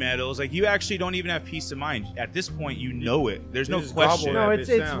 heavy metals. Like, you actually don't even have peace of mind at this point. You know it. There's no just question. gobble No, that it's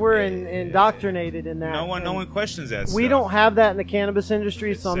bitch down. we're indoctrinated in that. No one and questions that. We stuff. don't have that in the cannabis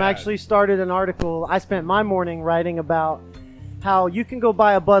industry, so I'm sad. actually started an article. I spent my morning writing about how you can go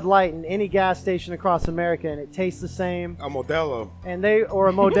buy a Bud Light in any gas station across America and it tastes the same, A Modelo. or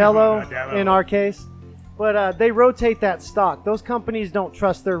a Modelo Modelo. in our case. But they rotate that stock. Those companies don't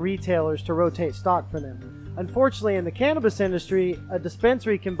trust their retailers to rotate stock for them. Unfortunately, in the cannabis industry, a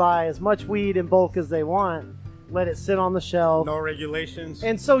dispensary can buy as much weed in bulk as they want, let it sit on the shelf. No regulations.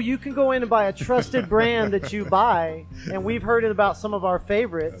 And so you can go in and buy a trusted brand that you buy, and we've heard it about some of our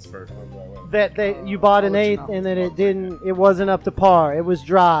favorites that you bought an eighth and that it wasn't up to par. It was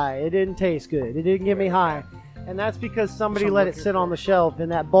dry. It didn't taste good. It didn't get me high. And that's because somebody let it sit on the shelf in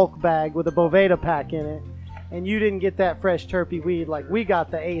that bulk bag with a Boveda pack in it, and you didn't get that fresh terpy weed like we got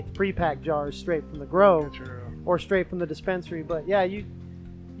the eighth pre-pack jars straight from the grow or straight from the dispensary. But yeah,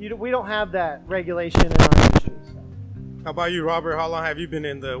 we don't have that regulation in our industry. So. How about you, Robert? How long have you been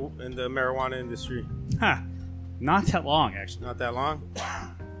in the marijuana industry? Not that long, actually. Not that long.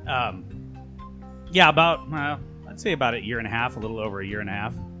 Yeah, about I'd say about a year and a half, a little over a year and a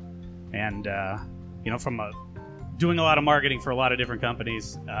half, and from doing a lot of marketing for a lot of different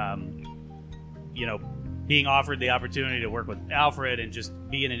companies, being offered the opportunity to work with Alfred and just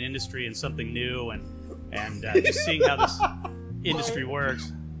be in an industry and something new and just seeing how this industry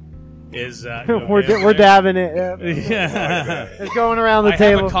works is we're dabbing it. Yeah. It's going around the I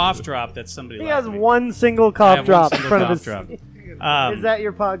table. have a cough drop that somebody He left has me. one single I cough have drop one in single front of cough his. drop. Is that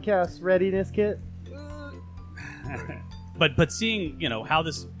your podcast readiness kit? But seeing how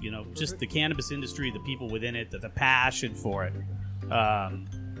this just the cannabis industry, the people within it, the passion for it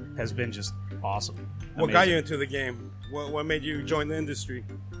has been just awesome. What got you into the game? What made you join the industry?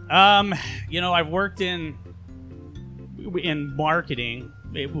 I've worked in marketing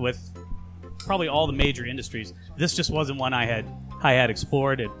with probably all the major industries. This just wasn't one I had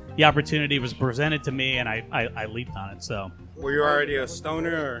explored. The opportunity was presented to me, and I leaped on it. So, Were you already a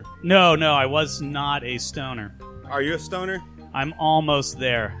stoner, or no, I was not a stoner. are you a stoner? I'm almost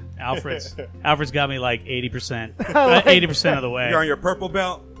there. Alfred's got me like 80%, 80% of the way. You're on your purple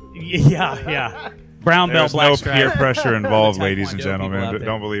belt. Yeah. Brown belt, There's black no stripe. peer pressure involved, Taekwondo ladies and people out gentlemen. there.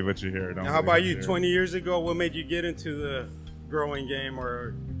 Don't believe what you hear. Don't Now, how believe about what you? hear. 20 years ago, what made you get into the growing game?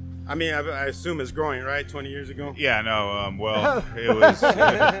 Or, I mean, I assume it's growing, right? 20 years ago. Yeah, no. Well, it was.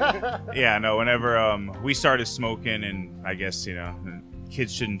 Yeah, no. Whenever we started smoking, and I guess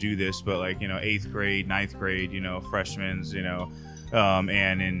kids shouldn't do this, but like 8th grade, 9th grade, freshmen's,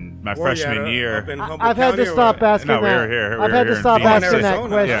 and in my Where you freshman at, year, up in Humboldt I've had to County, or stop what? asking No, we that. were here. We I've were had here to in stop Phoenix, asking that Arizona.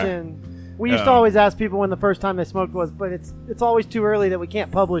 question. We used to always ask people when the first time they smoked was, but it's always too early that we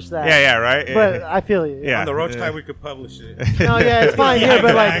can't publish that. yeah, right. But I feel you. Yeah. On the Roach Tide, we could publish it. No, yeah, it's fine here,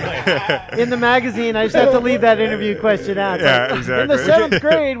 but like in the magazine, I just have to leave that interview question out. Yeah, Like, exactly. In the 7th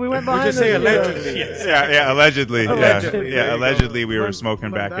grade, we went behind just say the video. allegedly. Yeah, allegedly. Allegedly, Yeah, there you allegedly we were Learned smoking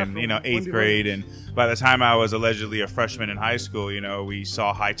back that in, from 8th Wendy grade. Williams. And by the time I was allegedly a freshman in high school, we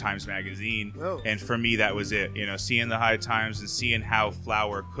saw High Times magazine. Oh. And for me, that was it. Seeing the High Times and seeing how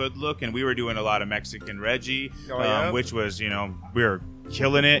flour could look. And we were doing a lot of Mexican Reggie, Oh, yeah? which was, we were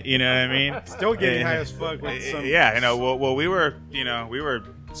killing it, you know what I mean? Still getting And- high as fuck with some. Yeah, well, we were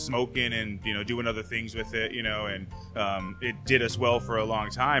smoking and doing other things with it, and it did us well for a long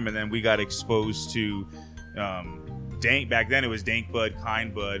time, and then we got exposed to dank. Back then it was dank bud,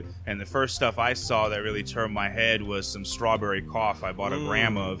 kind bud, and the first stuff I saw that really turned my head was some strawberry cough I bought a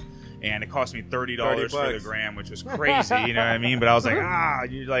gram of, and it cost me $30 for the $30. gram, which was crazy, you know what I mean? But I was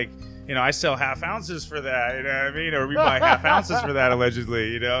like, I sell half ounces for that, you know what I mean? Or we buy half ounces for that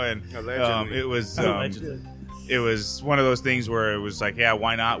allegedly, and Allegedly. it was Allegedly. it was one of those things where it was like, yeah,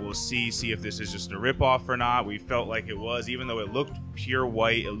 why not? We'll see if this is just a ripoff or not. We felt like it was, even though it looked pure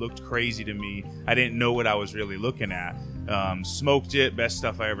white, it looked crazy to me. I didn't know what I was really looking at. Smoked it, best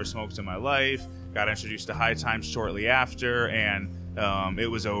stuff I ever smoked in my life. Got introduced to High Times shortly after, and it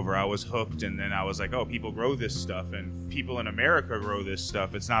was over. I was hooked, and then I was like, oh, people grow this stuff, and people in America grow this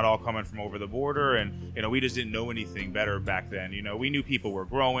stuff. It's not all coming from over the border, and we just didn't know anything better back then. We knew people were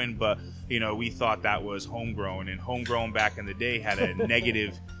growing, but we thought that was homegrown, and homegrown back in the day had a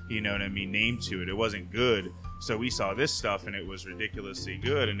negative, name to it. It wasn't good. So we saw this stuff, and it was ridiculously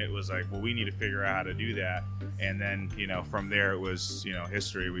good, and it was like, well, we need to figure out how to do that. And then, from there, it was,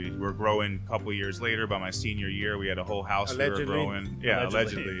 history. We were growing a couple years later. By my senior year, we had a whole house Allegedly. we were growing. Yeah,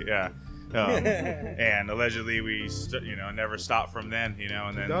 allegedly, yeah. And allegedly, we, never stopped from then,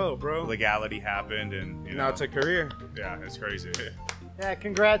 and then No, bro. legality happened, and, Now it's a career. yeah, it's crazy. Yeah,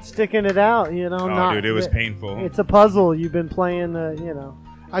 congrats sticking it out. Oh, dude, it was painful. It's a puzzle you've been playing.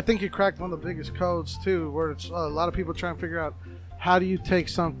 I think you cracked one of the biggest codes too, where it's a lot of people trying to figure out how do you take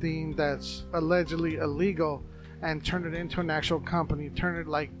something that's allegedly illegal and turn it into an actual company, turn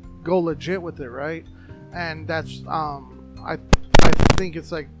it go legit with it, right? And that's I think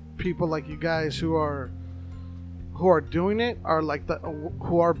it's like people like you guys who are doing it are like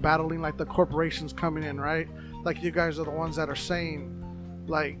who are battling like the corporations coming in, right? Like you guys are the ones that are saying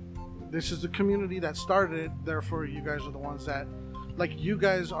like this is the community that started it, therefore you guys are the ones that like you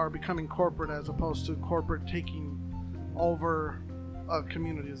guys are becoming corporate as opposed to corporate taking over a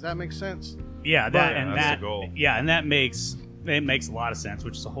community. Does that make sense? Yeah, that's the goal. Yeah, and that makes a lot of sense,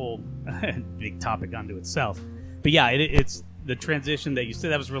 which is a whole big topic unto itself. But yeah, it's the transition that you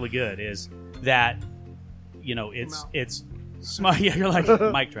said that was really good. Is that it's smart? Yeah, you're like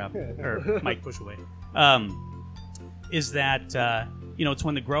mic drop or mic push away. Is that it's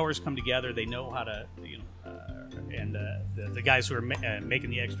when the growers come together, they know how to and the guys who are making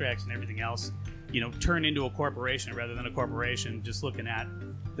the extracts and everything else, turn into a corporation rather than a corporation just looking at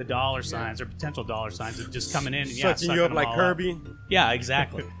the dollar signs or potential dollar signs of just coming in and Sucking you up like Kirby. Yeah,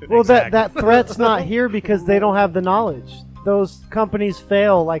 exactly. Well, Exactly. that threat's not here because they don't have the knowledge. Those companies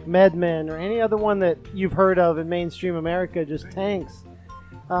fail, like MedMen or any other one that you've heard of in mainstream America, just tanks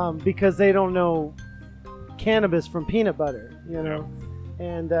because they don't know cannabis from peanut butter,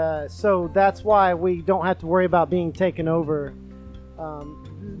 And so that's why we don't have to worry about being taken over.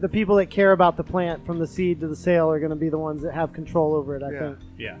 The people that care about the plant from the seed to the sale are going to be the ones that have control over it, I think.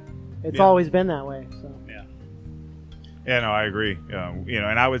 Yeah. It's Yeah. always been that way. So. Yeah. Yeah, no, I agree.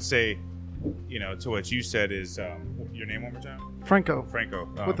 And I would say, to what you said is your name one more time? Franco. Franco.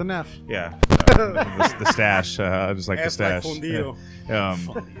 With an F. Yeah, the stash. I just like the F like stash. fundido.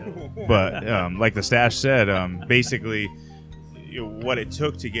 But like the stash said, basically, what it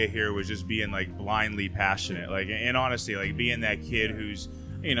took to get here was just being like blindly passionate, like, and honestly, like being that kid who's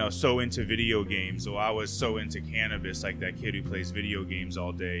so into video games. So I was so into cannabis, like that kid who plays video games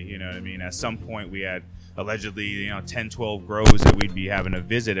all day. You know what I mean? At some point, we had allegedly 10, 12 grows that we'd be having to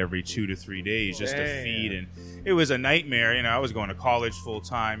visit every 2 to 3 days just to feed, and it was a nightmare. I was going to college full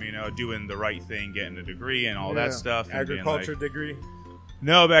time, doing the right thing, getting a degree and all that stuff. And Agriculture degree.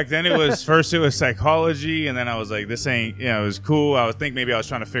 No, back then it was first it was psychology, and then I was like, this ain't, it was cool. I was maybe I was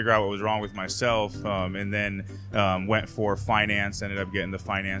trying to figure out what was wrong with myself, and then went for finance, ended up getting the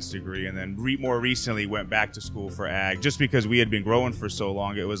finance degree, and then more recently went back to school for ag, just because we had been growing for so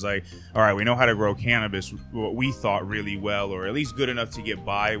long. It was like, all right, we know how to grow cannabis, what we thought really well, or at least good enough to get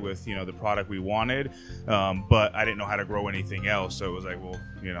by with, the product we wanted, but I didn't know how to grow anything else. So it was like, well,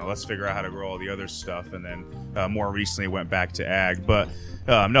 let's figure out how to grow all the other stuff, and then more recently went back to ag. But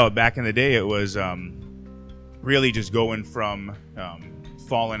no, back in the day, it was really just going from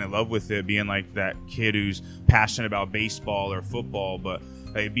falling in love with it, being like that kid who's passionate about baseball or football, but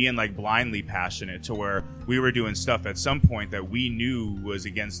being like blindly passionate, to where we were doing stuff at some point that we knew was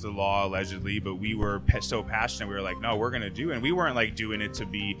against the law allegedly, but we were so passionate, we were like, no, we're gonna do it. And we weren't like doing it to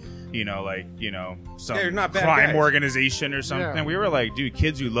be some crime organization or something. Yeah. We were like, dude,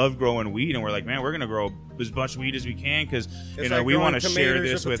 kids who love growing weed, and we're like, man, we're gonna grow as much weed as we can, because like we want to share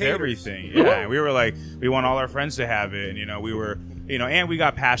this with everything. Yeah, and we were like, we want all our friends to have it, and we were and we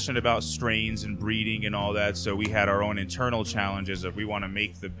got passionate about strains and breeding and all that, so we had our own internal challenges of we want to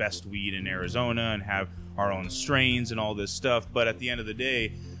make the best weed in Arizona and have our own strains and all this stuff. But at the end of the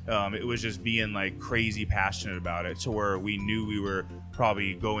day, it was just being like crazy passionate about it, to where we knew we were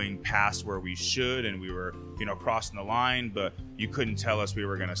probably going past where we should, and we were crossing the line, but you couldn't tell us we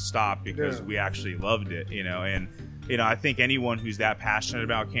were going to stop, because we actually loved it. And I think anyone who's that passionate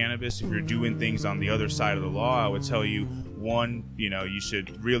about cannabis, if you're doing things on the other side of the law, I would tell you, one, you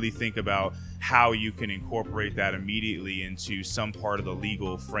should really think about how you can incorporate that immediately into some part of the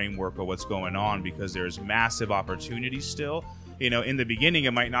legal framework of what's going on, because there's massive opportunities still. In the beginning,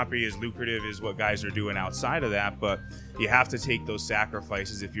 it might not be as lucrative as what guys are doing outside of that, but you have to take those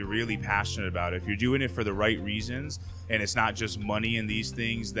sacrifices if you're really passionate about it. If you're doing it for the right reasons, and it's not just money in these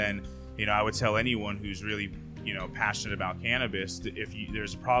things, then, I would tell anyone who's really passionate about cannabis,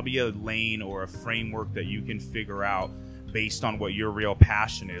 there's probably a lane or a framework that you can figure out based on what your real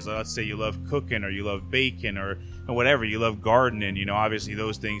passion is. Let's say you love cooking, or you love baking, or whatever, you love gardening, obviously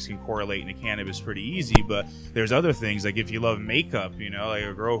those things can correlate into cannabis pretty easy. But there's other things, like if you love makeup, like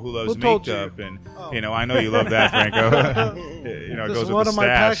a girl who loves makeup, and I know you love that, Franco. It goes with the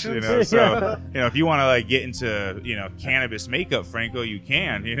stash, so if you want to like get into cannabis makeup, Franco, you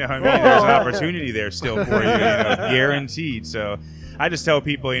can, there's an opportunity there still for you, guaranteed. So I just tell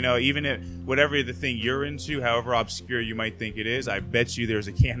people, even if whatever the thing you're into, however obscure you might think it is, I bet you there's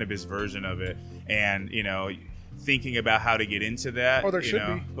a cannabis version of it. And, thinking about how to get into that. Or there should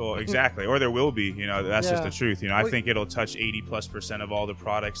be. Well, exactly. Or there will be. That's just the truth. I think it'll touch 80+% of all the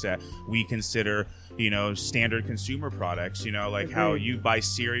products that we consider, standard consumer products. Like how you buy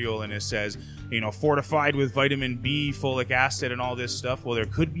cereal and it says, fortified with vitamin B, folic acid, and all this stuff. Well, there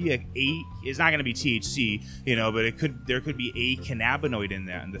could be it's not going to be THC, but there could be a cannabinoid in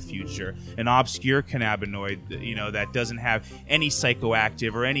that in the future, an obscure cannabinoid, that doesn't have any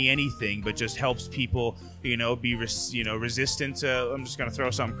psychoactive or anything, but just helps people, be resistant to, I'm just going to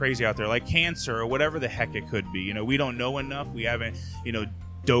throw something crazy out there, like cancer or whatever the heck it could be. We don't know enough. We haven't,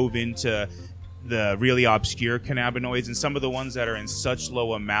 dove into the really obscure cannabinoids, and some of the ones that are in such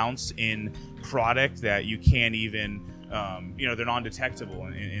low amounts in product that you can't even, they're non-detectable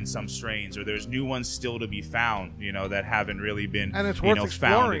in some strains, or there's new ones still to be found, that haven't really been, and it's worth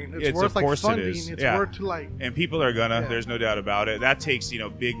exploring. Found. It's worth of course funding. It is. It's worth to and people are gonna. There's no doubt about it. That takes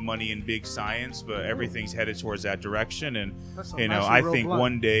big money and big science, but everything's headed towards that direction. And I think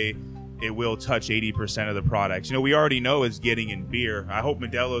one day it will touch 80% of the products. We already know it's getting in beer. I hope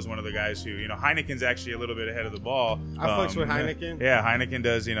Modelo's one of the guys who, Heineken's actually a little bit ahead of the ball. I fucks with Heineken. Yeah, Heineken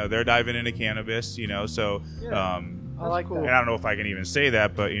does. They're diving into cannabis. So. I like that. And I don't know if I can even say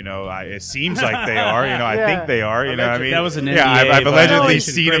that, but it seems like they are. I think they are. You know what I mean? That was an NDA. Yeah, I've allegedly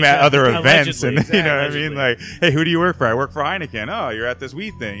seen them at other events, allegedly, and you know what I mean. Like, hey, who do you work for? I work for Heineken. Oh, you're at this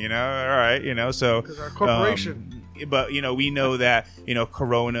weed thing. All right. So because our corporation. but we know that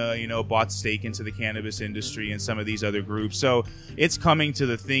Corona bought stake into the cannabis industry and some of these other groups. So it's coming to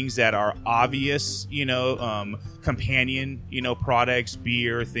the things that are obvious, companion products,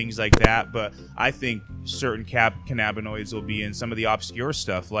 beer, things like that. But I think certain cannabinoids will be in some of the obscure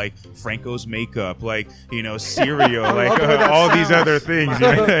stuff, like Franco's makeup, like cereal, like all these other things. You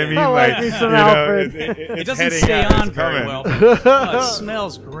know what I mean? I like me some Alfred. It doesn't stay on very well. It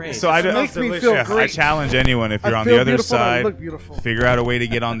smells great. So It makes me feel great. I challenge anyone, if you're I on feel the other beautiful and I side, look beautiful. figure out a way to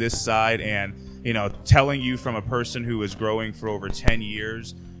get on this side. And telling you from a person who was growing for over 10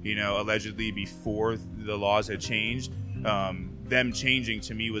 years, allegedly before the laws had changed, them changing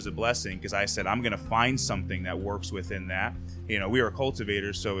to me was a blessing, because I said, I'm going to find something that works within that. We were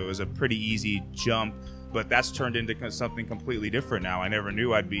cultivators, so it was a pretty easy jump, but that's turned into something completely different now. I never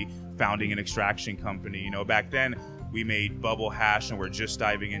knew I'd be founding an extraction company. Back then we made bubble hash and we're just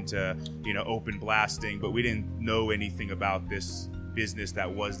diving into, open blasting, but we didn't know anything about this business that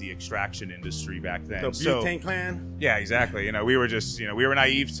was the extraction industry back then. The Butane Clan. Yeah, exactly. We were just, we were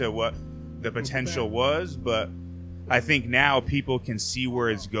naive to what the potential was, but I think now people can see where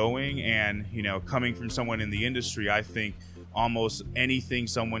it's going. And, coming from someone in the industry, I think almost anything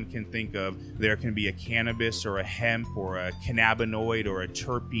someone can think of, there can be a cannabis or a hemp or a cannabinoid or a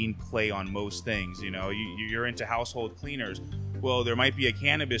terpene play on most things. You're into household cleaners. Well, there might be a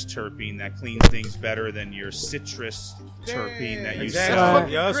cannabis terpene that cleans things better than your citrus terpene that you sell.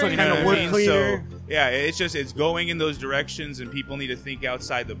 Yeah, some You kind know of what wood I mean? cleaner. So, yeah, it's going in those directions, and people need to think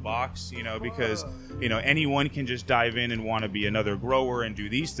outside the box, because, anyone can just dive in and want to be another grower and do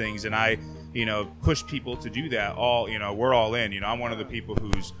these things. And I, push people to do that. We're all in. I'm one of the people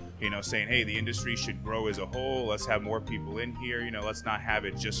who's, saying, hey, the industry should grow as a whole. Let's have more people in here. Let's not have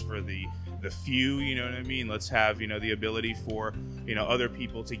it just for the few, you know what I mean? Let's have, the ability for, other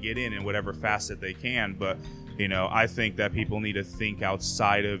people to get in whatever facet they can. But, I think that people need to think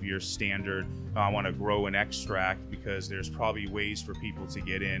outside of your standard, I want to grow an extract, because there's probably ways for people to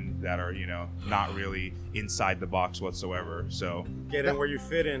get in that are, not really inside the box whatsoever. So Get in where you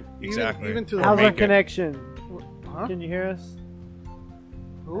fit in. exactly. Even to the How's our Make it. connection? Huh? Can you hear us?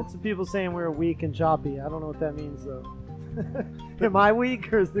 Lots of people saying we're weak and choppy. I don't know what that means, though. Am I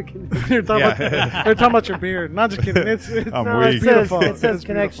weak, or is the connection? they're talking about your beard. Not just kidding. It's I'm No, weak. it says, beautiful. it says It's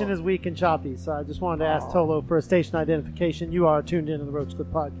connection beautiful. is weak and choppy. So I just wanted to ask Tolo for a station identification. You are tuned into the Roach Clip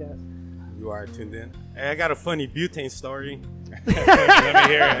Podcast. You are tuned in. Hey, I got a funny butane story. Let me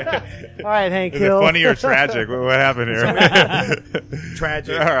hear it. All right, Hank Is it Hill. funny or tragic? What happened here?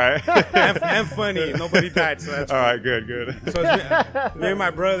 Tragic. All right. and funny. Nobody died, so that's All right. Good. Good. So it's me and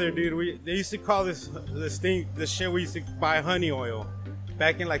my brother, dude. They used to call this shit we used to buy honey oil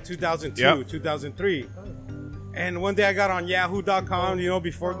back in like 2002, Yep. 2003. And one day I got on Yahoo.com,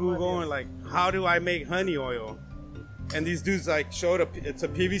 before Google, and like, how do I make honey oil? And these dudes like showed it's a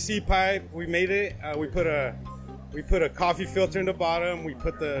PVC pipe. We made it. We put a coffee filter in the bottom. We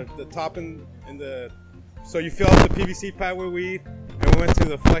put the top in the. So you fill up the PVC pipe with weed, and we went to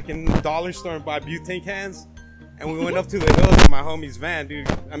the fucking dollar store and bought butane cans. And we went up to the hills in my homie's van, dude.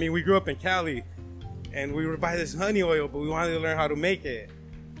 I mean, we grew up in Cali, and we would buy this honey oil, but we wanted to learn how to make it.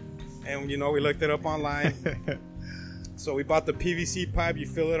 And we looked it up online. So we bought the PVC pipe. You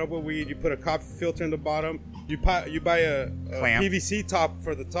fill it up with weed. You put a coffee filter in the bottom. You buy a Clamp. PVC top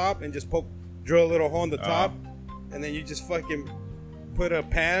for the top, and just drill a little hole in the top, and then you just fucking put a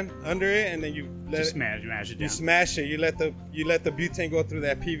pan under it, and then you Just mash it you down. smash it. You let the butane go through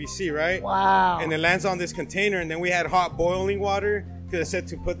that PVC, right? Wow. And it lands on this container, and then we had hot boiling water, because it said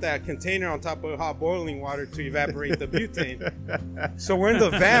to put that container on top of hot boiling water to evaporate the butane. So we're in the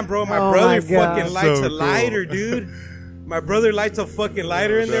van, bro. My Oh brother my God. fucking lights So a cool. lighter, dude. My brother lights a fucking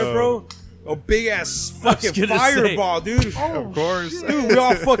lighter in there, bro. A big ass fucking gonna fireball, dude. Of course. Dude, we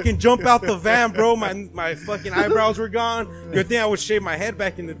all fucking jump out the van, bro. My fucking eyebrows were gone. Good thing I would shave my head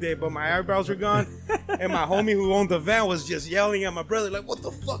back in the day, but my eyebrows were gone. And my homie who owned the van was just yelling at my brother, like, "What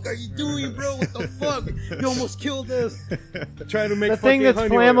the fuck are you doing, bro? What the fuck? You almost killed us." Trying to make The thing that's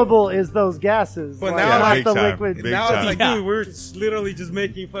honey oil. flammable is those gases. But like, now, not big the time. liquid. Big Now time. it's like, Yeah. dude, we're literally just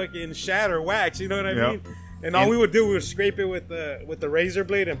making fucking shatter wax. You know what I Yep. mean? And all we would do was scrape it with the razor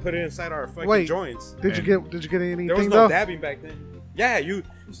blade and put it inside our fucking Wait. joints. Did you get anything There was no though? dabbing back then. Yeah, you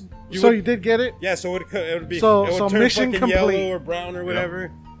So would- you did get it? Yeah, so it would be So- it would so turn mission fucking complete. yellow or brown or whatever,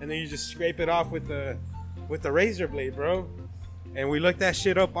 and then you just scrape it off with the razor blade, bro. And we looked that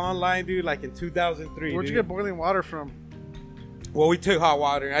shit up online, dude, like in 2003. Where'd you dude. get boiling water from? Well, we took hot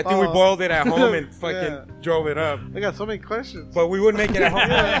water. I think we Oh. boiled it at home and fucking Yeah. drove it up. I got so many questions. But we would make it at home.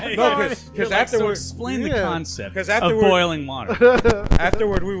 No, You're because like, so afterwards, explain the Yeah. concept 'Cause of afterward- boiling water.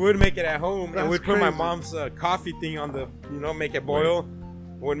 afterward we would make it at home, and That's we'd put my crazy. mom's coffee thing on the, make it boil.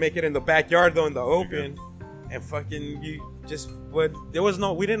 We'd make it in the backyard though, in the open, and fucking you just would. We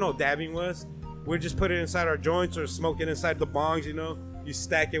didn't know what dabbing was. We'd just put it inside our joints or smoke it inside the bongs. You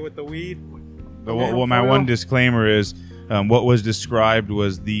stack it with the weed. Well, my one disclaimer is what was described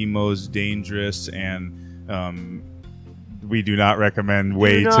was the most dangerous, and we do not recommend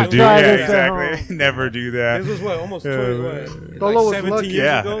way not to do. try Yeah, this at exactly. Never do This that. was what, almost 20, Dolo was 17 lucky. years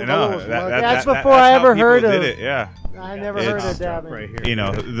Yeah, ago. no, Dolo was lucky. That's before I how ever people heard did of- it. Yeah, I never It's- heard of Stop dabbing. right here.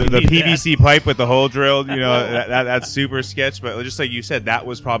 the need PVC pipe with the hole drilled. That's super sketch. But just like you said, that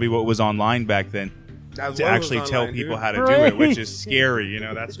was probably what was online back then. That's To what was actually tell online, people dude. how to do it, which is scary.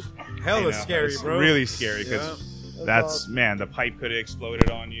 That's Hella scary, it's bro. really scary because Yeah. that's man, the pipe could have exploded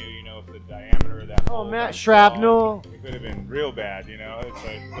on you. If the diameter of that. Oh, hole Matt, got shrapnel. small, it could have been real bad. It's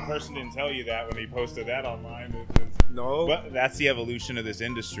like the person didn't tell you that when he posted that online. No. But that's the evolution of this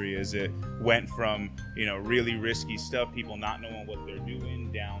industry. Is it went from really risky stuff, people not knowing what they're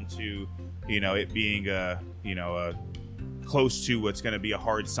doing, down to it being a close to what's going to be a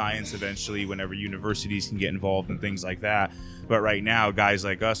hard science eventually whenever universities can get involved and things like that. But right now, guys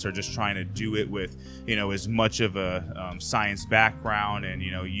like us are just trying to do it with, as much of a science background and,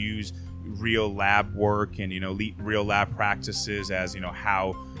 use real lab work and, real lab practices as,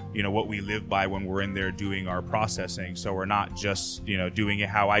 how, what we live by when we're in there doing our processing. So we're not just, doing it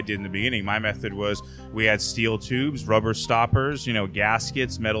how I did in the beginning. My method was we had steel tubes, rubber stoppers,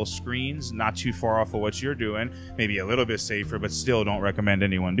 gaskets, metal screens, not too far off of what you're doing, maybe a little bit safer, but still don't recommend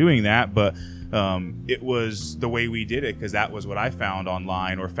anyone doing that. But it was the way we did it because that was what I found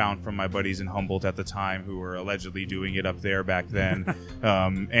online or found from my buddies in Humboldt at the time who were allegedly doing it up there back then.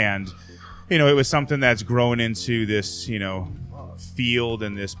 And, it was something that's grown into this, field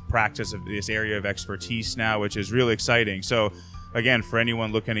and this practice of this area of expertise now, which is really exciting. So again, for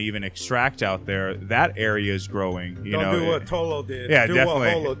anyone looking to even extract out there, that area is growing. Don't do what Tolo did. Yeah, do definitely.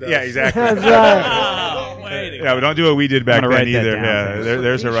 what Holo does. Yeah, exactly. That's right. Oh, way to go. Yeah, but don't do what we did back I'm gonna then write that either. down Yeah, first.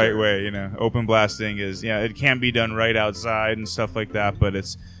 there's a right way. Open blasting is it can be done right outside and stuff like that, but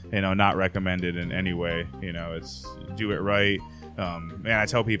it's not recommended in any way. It's do it right. And I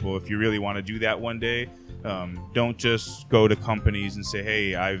tell people if you really want to do that one day, don't just go to companies and say,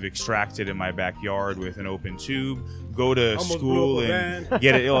 "Hey, I've extracted in my backyard with an open tube." Go to Almost school blew up a and van.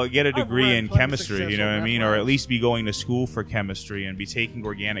 get a degree in plenty chemistry. You know what I successful mean, or at math least be going to school for chemistry and be taking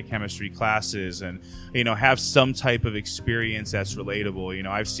organic chemistry classes and have some type of experience that's relatable.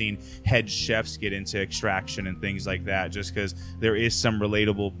 I've seen head chefs get into extraction and things like that just because there is some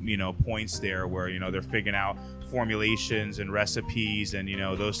relatable points there where they're figuring out formulations and recipes and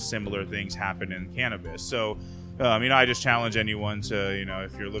those similar things happen in cannabis. So I just challenge anyone to,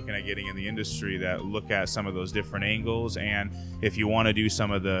 if you're looking at getting in the industry, that look at some of those different angles. And if you want to do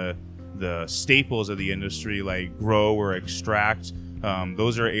some of the staples of the industry, like grow or extract,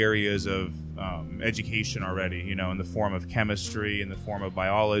 those are areas of education already, in the form of chemistry, in the form of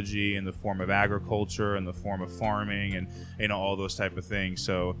biology, in the form of agriculture, in the form of farming, and all those type of things.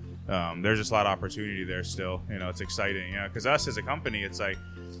 So there's just a lot of opportunity there still. It's exciting, because us as a company, it's like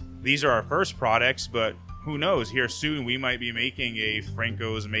these are our first products, but who knows? Here soon, we might be making a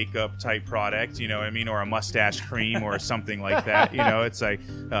Franco's makeup type product, or a mustache cream or something like that. It's like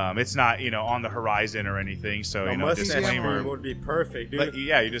it's not on the horizon or anything. So A mustache disclaimer. cream would be perfect, dude. But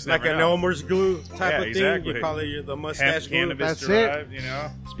yeah, you just like never an know. Elmer's glue type Yeah, of thing. exactly. You call it the Hemp mustache glue. cannabis That's it.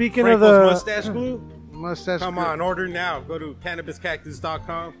 derived. Speaking of Franco's the mustache glue. Mustache. Come grip. on, order now. Go to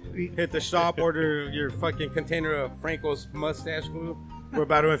cannabiscactus.com. Hit the shop. Order your fucking container of Franco's mustache glue. We're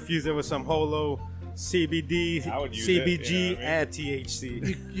about to infuse it with some Holo, CBD, I would use CBG, it, and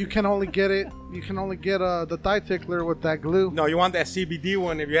THC. You can only get it. You can only get the thigh tickler with that glue. No, you want that CBD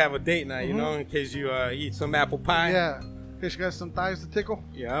one if you have a date night, in case you eat some apple pie. Yeah. In case you got some thighs to tickle.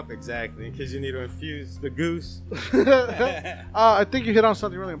 Yep, exactly. In case you need to infuse the goose. I think you hit on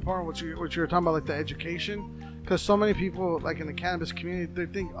something really important, what you were talking about, like the education. Because so many people, like in the cannabis community, they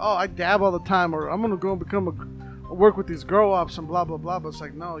think, oh, I dab all the time, or I'm going to go and become work with these grow ups and blah, blah, blah. But it's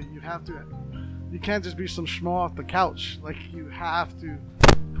like, no, you can't just be some schmo off the couch. Like, you have to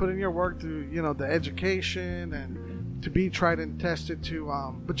put in your work through, the education and to be tried and tested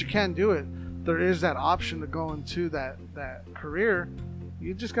but you can do it. There is that option to go into that career.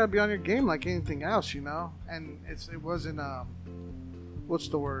 You just got to be on your game like anything else, and it wasn't what's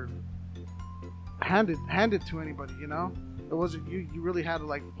the word, handed to anybody, It wasn't you. You really had to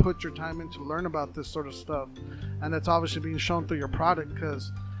like put your time in to learn about this sort of stuff, and that's obviously being shown through your product.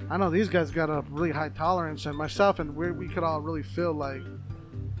 Because I know these guys got a really high tolerance, and myself and we could all really feel like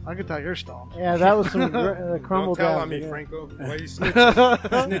I could tell you're stoned. Yeah, that was some crumble. Don't tell on me, Franco. Why you snitching?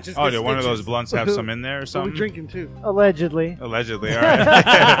 Snitches Oh, get did one of stitches. those blunts have some in there or So we something? drinking too. Allegedly. Allegedly. All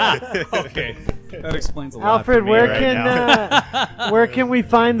right. Okay, that explains a lot. Alfred, for me where right can now. where can we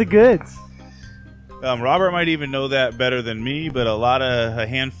find the goods? Robert might even know that better than me, but a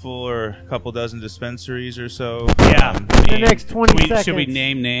handful or a couple dozen dispensaries or so. Yeah. The next 20 Should we seconds.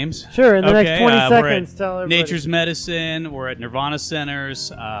 name names? Sure, in the next 20 we're at seconds, tell everybody. Nature's Medicine. We're at Nirvana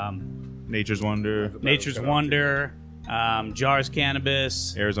Centers. Nature's Wonder, Nature's Wonder. Jars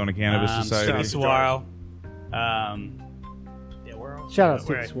Cannabis. Arizona Cannabis Society. Sticky Saguaro. Yeah, where else? Shout out We're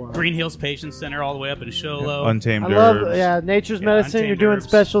Sticky at Saguaro. Green Hills Patient Center all the way up in Sholo. Untamed I love, Herbs. Nature's Yeah, Medicine. You're Untamed doing Herbs.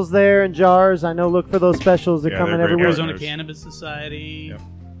 specials there in jars. I know. Look for those specials. They're Yeah, coming they're every great week. Arizona partners. Cannabis Society. Yep.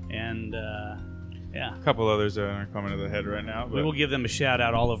 And yeah. A couple others that aren't coming to the head right now. We But will give them a shout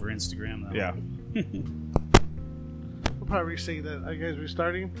out all over Instagram, though. yeah. We'll probably say that. Are you guys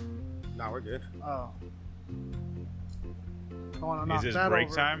restarting? Nah, we're good. Oh. I want to knock Is this that break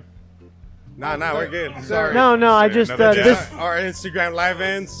over. time? Nah, we're good. Sorry. No, I Sorry, just another this. Our Instagram live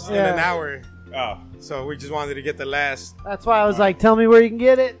ends in Yeah. an hour, Oh. so we just wanted to get the last. That's why I was like, tell me where you can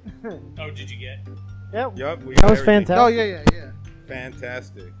get it. Oh, did you get Yep. Yup, we That got was everything. fantastic. Oh yeah.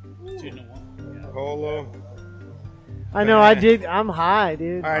 Fantastic. 2-1? Polo. I know. I did. I'm high,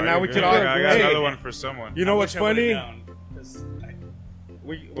 dude. All right, now we Good. can all. I got Hey, another one for someone. you know what's funny?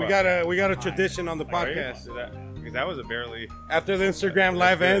 We What? got a tradition on the podcast. Because that was a barely. After the Instagram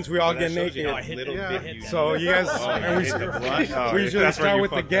live ends, we all That get shows you naked. how I hit little Yeah. bit hit you- that. So you guys, Oh, and you we, hit the blunt? Oh, we usually that's where start you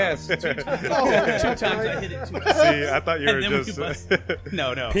with the fucked guests. Two times I hit it 2 times. See, I thought you were And then we just. bust.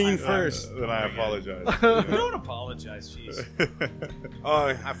 No. Peen I'm- first. Then I apologize. Don't apologize, jeez. Oh,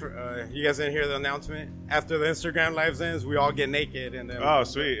 you guys didn't hear the announcement? After the Instagram live ends, we all get naked, and then Oh,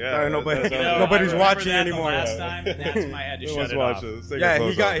 sweet. Yeah. nobody- that's- You know, Nobody's I remember watching that the anymore. Last time, and that's when I had to No shut one's it off. watching. Let's take our yeah,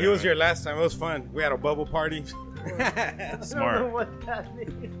 clothes off he was now. here last time. It was fun. We had a bubble party. I don't know Smart. what that means.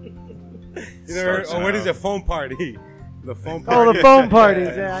 You know, Starts what is now. a phone party? The phone Oh, party. the phone parties.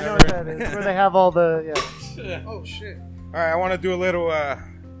 Yeah, I know what that is. Where they have all the. Yeah. Oh shit. All right, I want to do a little.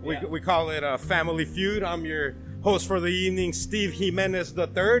 We call it Family Feud. I'm your host for the evening, Steve Jimenez III.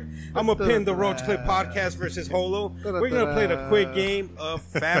 I'm gonna pin the Roach Clip Podcast versus Holo. We're gonna play the quick game of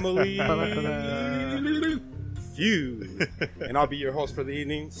Family Feud, and I'll be your host for the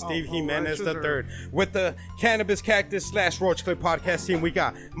evening, Steve Jimenez rights reserved. III. With the Cannabis Cactus / Roach Clip Podcast team, we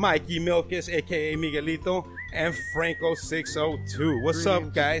got Mikey Milkis, aka Miguelito, and Franco 602. What's up,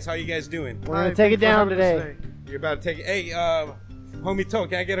 Greetings. guys? How you guys doing? We're gonna take it down today. You're about to take it. Hey, homie Toe,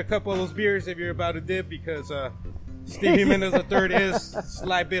 can I get a couple of those beers if you're about to dip? Because Steve Jimenez III is a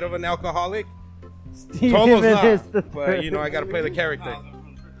slight bit of an alcoholic. Steve Tolo's Jimenez the not, but third. you know I got to play the character.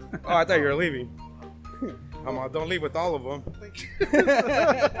 Oh, I thought you were leaving. Come on, don't leave with all of them.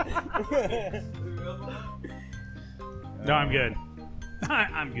 No, I'm good.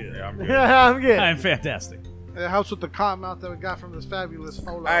 I'm good. Yeah, I'm good. Yeah, I'm good. I'm fantastic. It helps with the cotton mouth that we got from this fabulous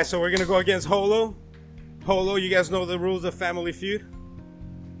polo. All right, so we're gonna go against Holo. Holo, you guys know the rules of Family Feud.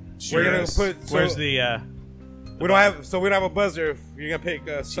 We're gonna put. So Where's the? we don't have. So we don't have a buzzer. You're gonna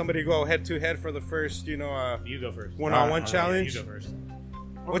pick somebody to go head to head for the first. You go first. One-on-one Yeah, challenge. you go first.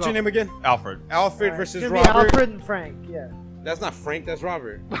 What's your name again? Alfred. Alfred It's versus gonna be Robert. Alfred and Frank. Yeah. That's not Frank. That's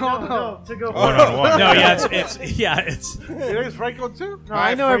Robert. No, to go. One-on-one. No, yeah, it's There's Franco too. No,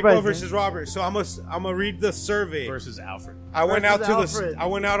 I know Franco everybody. versus Robert. So I'm gonna read the survey. versus Alfred. I went out versus to Alfred. I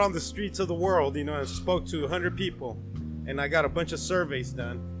went out on the streets of the world, and spoke to 100 people, and I got a bunch of surveys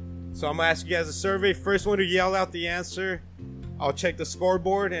done. So I'm gonna ask you guys a survey. First one to yell out the answer, I'll check the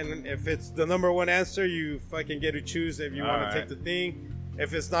scoreboard, and if it's the number one answer, you fucking get to choose if you want to Alright. take the thing.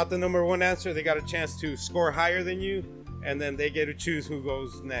 If it's not the number one answer, they got a chance to score higher than you, and then they get to choose who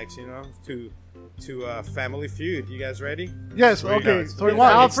goes next. To Family Feud. You guys ready? Yes. Okay. guys. So we It's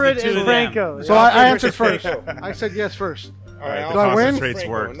want. Alfred It's the two and of them. Franco. So Yeah. I Alfred answered versus first. Franco. I said yes first. All right, The Do I win? concentrates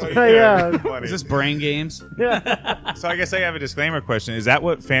Franco. worked. No, Yeah. Funny. Is this brain games? Yeah. So I guess I have a disclaimer question. Is that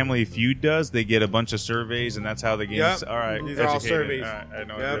what Family Feud does? They get a bunch of surveys, and that's how the games. Yep. All right. These are all educated. surveys. All right, I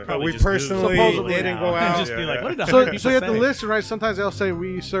know. Yeah, Yeah, but we just personally Supposedly didn't go And out. just be like, what did 100 So people you have to say? listen, right? Sometimes they'll say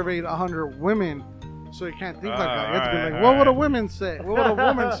we surveyed 100 women, so you can't think like that. You have to be alright, like, what would a alright. woman say? What would a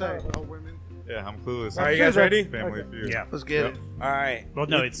woman say? Oh, women. Yeah, I'm clueless. All right, you guys ready? Family Feud. Yeah. Let's get it. All right. Well,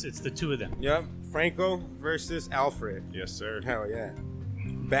 no, it's the two of them. Yep. Franco versus Alfred. Yes, sir. Hell yeah.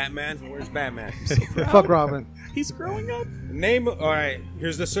 Batman. Where's Batman? Fuck Robin. He's growing up. Name. All right.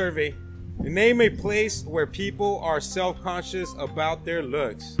 Here's the survey. Name a place where people are self-conscious about their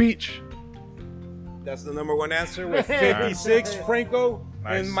looks. Beach. That's the number one answer with 56. Franco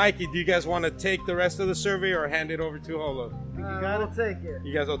Nice. and Mikey, do you guys want to take the rest of the survey or hand it over to Holo? We'll take it.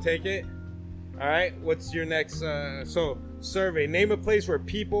 You guys will take it? All right. What's your next? Survey. Name a place where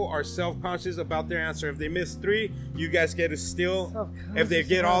people are self-conscious about their answer. If they miss 3, you guys get a steal. If they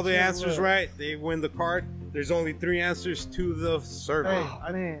get all the answers right, they win the card. There's only 3 answers to the survey.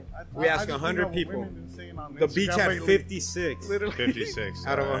 Man. We asked 100 people. The beach had 56 56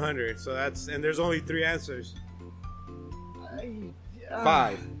 out of All right. 100. So that's, and there's only 3 answers.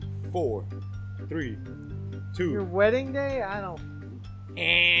 5, 4, 3, 2. Your wedding day? I don't.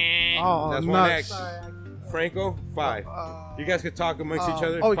 Oh, That's one nuts. X. Sorry. Franco, 5. You guys could talk amongst each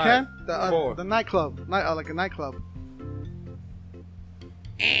other. Oh, you 5, can? 4. The nightclub. Like a nightclub.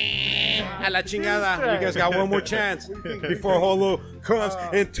 A la chingada. You guys got one more chance before Holo comes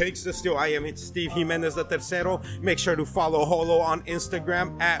and takes the steal. I am Steve Jimenez the Tercero. Make sure to follow Holo on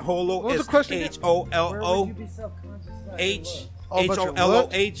Instagram at Holo. What was It's the question again? Where would you HOLO. be self-conscious about your H looks? Oh, but your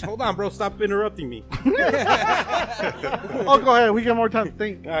HOLOH. Hold on, bro. Stop interrupting me. Oh, go ahead. We got more time to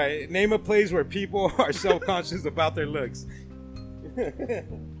think. All right. Name a place where people are self-conscious about their looks.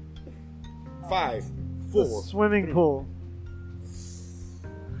 5, 4. Swimming pool.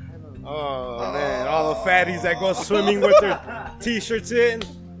 Oh man, all the fatties that go swimming with their t-shirts in.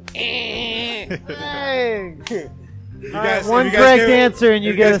 Dang. You right, guys, one if you guys correct get- answer and you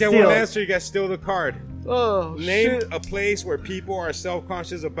if get guys a get steal. one answer, you guys steal the card. Oh, Name shit. a place where people are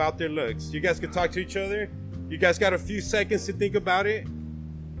self-conscious about their looks. You guys can talk to each other. You guys got a few seconds to think about it.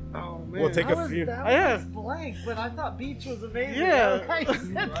 Oh, man. We'll take That a was, few. that Yeah. was blank, but I thought beach was amazing. Yeah. I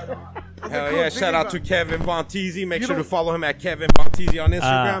said that. Hell yeah! Shout out to Kevin Von Teasy. Make You sure to don't- follow him at Kevin Von Teasy on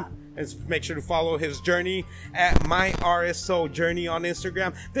Instagram. And make sure to follow his journey at My RSO Journey on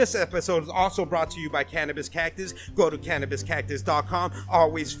Instagram. This episode is also brought to you by Cannabis Cactus. Go to cannabiscactus.com.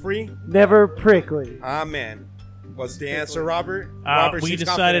 Always free. Never prickly. Amen. What's the answer, Robert? We seems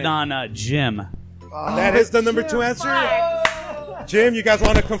decided confident. on Jim. That is the number 2 answer. Jim, you guys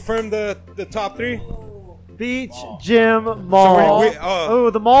want to confirm the top 3? Beach, gym, mall. Oh,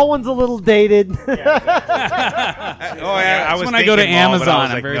 the mall one's a little dated. Oh yeah. I was when I go to thinking mall, but I Amazon, was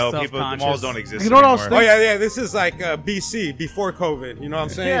I'm like, very no, people, the self-conscious. malls don't exist You know what I was anymore. Oh yeah. This is like BC, before COVID. You know what I'm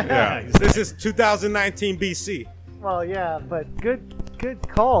saying? Yeah. This is 2019 BC. Well, yeah, but good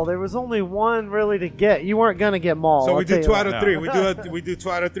call. There was only one really to get. You weren't gonna get mall. So I'll we do tell you 2 out that. of 3. We do 2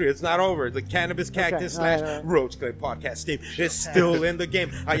 out of 3. It's not over. The Cannabis Cactus all right, / all right. Roach Clay podcast team is still in the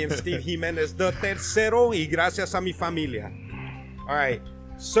game. I am Steve Jimenez the Tercero y gracias a mi familia. All right,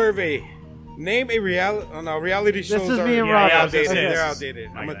 survey. Name a reality shows. is are me and yeah, Robert. outdated. Okay. They're outdated.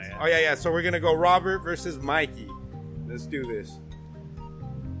 Oh yeah. So we're gonna go Robert versus Mikey. Let's do this.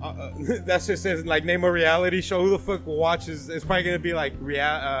 That's just says like name a reality show. Who the fuck watches? It's probably gonna be like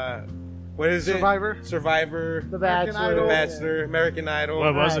what is Survivor? it? Survivor. The American Bachelor. Idol. The Bachelor, American Idol.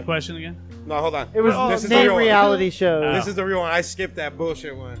 What was Right. the question again? No, hold on. It was This is the name real one. reality show. This is the real one. I skipped that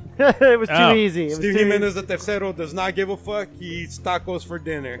bullshit one. It was too Oh. easy. It was Steve too Jimenez the Tercero does not give a fuck. He eats tacos for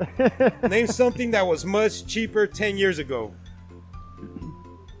dinner. Name something that was much cheaper 10 years ago.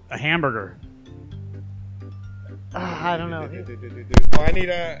 A hamburger. I don't know. Oh,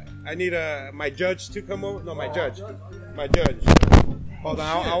 I need my judge to come over. No, my judge. Hold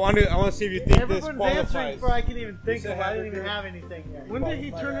on. I want to see if you think this Everyone's answering qualifies. before I can even think said of it. I didn't even hamburger? have anything yet. When did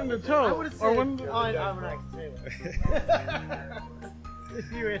he turn into I toe? would have Or said. when? I'm not going to say it. If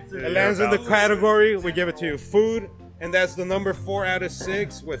you answer It lands in the category. We give it to you. Food, and that's the number 4 out of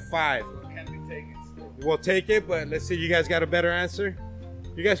 6 with 5. We'll take it, but let's see. You guys got a better answer?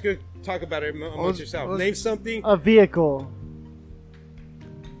 You guys could talk about it amongst yourself. Name something. a vehicle.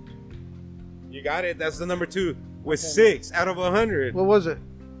 You got it. That's the number 2 with 6 out of 100. What was it?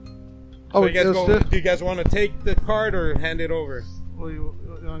 So you guys it was go. this? Do you guys want to take the card or hand it over?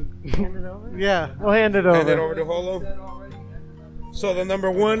 Hand it over? Yeah. We'll hand it over. Hand it over to Holo. So the number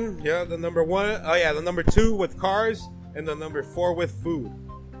 1, the number 1. Oh yeah, the number 2 with cars and the number 4 with food.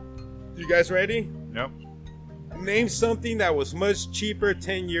 You guys ready? Nope. Name something that was much cheaper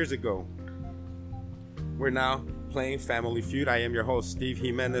 10 years ago. We're now playing Family Feud. I am your host, Steve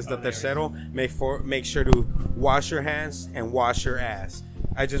Jimenez the Tercero. Make sure to wash your hands and wash your ass.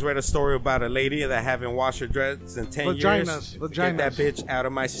 I just read a story about a lady that haven't washed her dreads in 10 years. Get that bitch out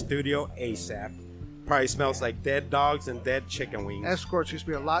of my studio ASAP. Probably smells like dead dogs and dead chicken wings. Escorts used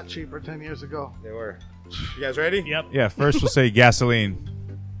to be a lot cheaper 10 years ago. They were. You guys ready? Yep. Yeah, first we'll say gasoline.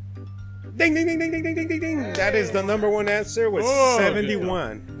 Ding, ding, ding, ding, ding, ding, ding, ding, ding. That is the number 1 answer with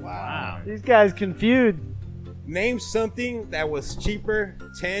 71. Wow. These guys confused. Name something that was cheaper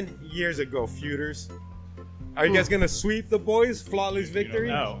 10 years ago, feuders. Are you guys gonna sweep the boys? Flawless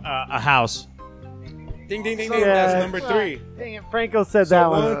victory. Oh, a house. Ding ding ding ding. That's number 3. Dang it, Franco said So that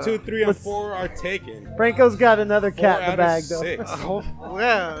one. 1, 2, 3, and Let's- 4 are taken. Franco's got another 4 cat in out the of bag, though. 6.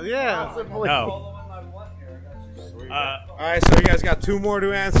 Yeah. No. All right, so you guys got 2 more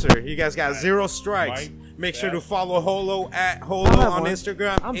to answer. You guys got 0 strikes. Mike, Make sure to follow Holo at Holo I have on one.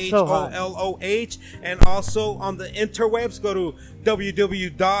 Instagram, I'm so hot. HOLOH, and also on the interwebs. Go to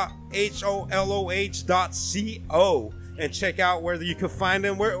www.holoh.co and check out where you can find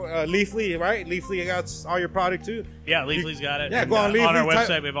them. Where Leafly, right? Leafly got all your product too. Yeah, Leafly's got it. Yeah, And, go on on our Leafly, type-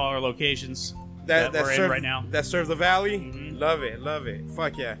 website, we have all our locations that we're in serve right now. That serve the valley. Mhm. Love it, love it.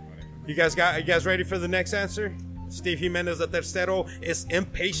 Fuck yeah. You guys ready for the next answer? Steve Jimenez the Tercero is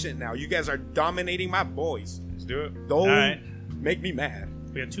impatient now. You guys are dominating my boys. Let's do it. Don't right. make me mad.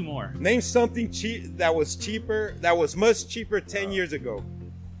 We got 2 more. Name something cheap that was much cheaper 10 years ago.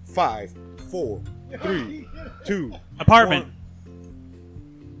 5, 4, 3, 2, Apartment.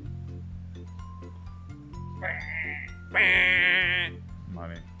 1.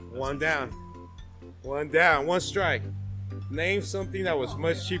 Money. One down. 1 strike. Name something that was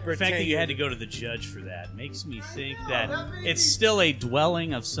much cheaper The fact 10 that you years had to go to the judge for that makes me think that it's still a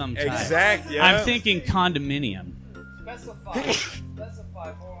dwelling of some type. Exactly. Yeah. I'm thinking condominium.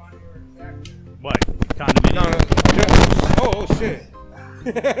 Specify more on your exact. What? Condominium? Oh shit.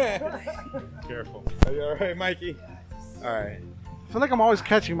 Careful. Are you all right, Mikey? All right. I feel like I'm always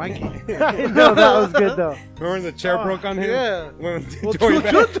catching Mikey. No, that was good, though. Remember when the chair broke on him? yeah. When Well, Joey two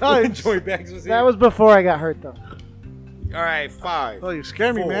Bags, times. when Joey Bags was here. That was before I got hurt, though. All right. 5. Oh, you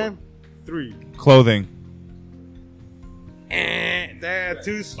scare me, 4, man. 3. Clothing. There,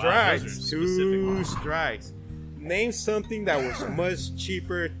 2 those strikes. are 2 strikes. Name something that was much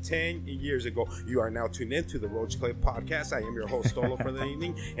cheaper 10 years ago. You are now tuned into the Roach Clay Podcast. I am your host, Stolo, for the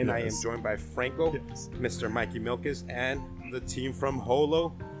evening, and I am joined by Franco, Mr. Mikey Milkis, and the team from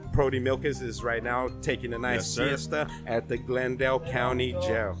Holo. Prody Milkis is right now taking a nice Yes, sir. siesta at the Glendale County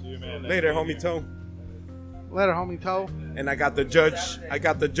Jail. See you, man. Later, homie Toe. Later, homie Toe. And I got the judge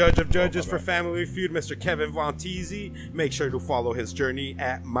of judges for Family Feud, Mr. Kevin Von Teasy. Make sure to follow his journey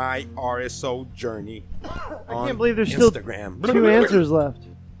at my RSO Journey on can't believe there's still Instagram. 2 answers left.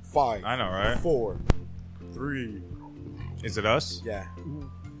 5. I know, right? 4, 3. Is it us? Yeah.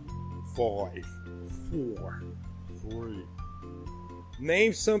 5, 4, 3.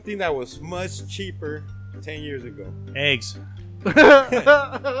 Name something that was much cheaper 10 years ago. Eggs.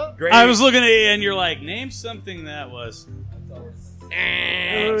 Great. I was looking at you and you're like, name something that was Food,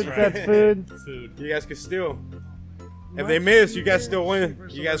 right. that's food. food. You guys can still. If they miss, you guys still win.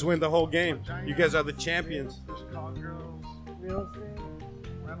 You guys win the whole game. You guys are the champions. There's call girls, Real estate.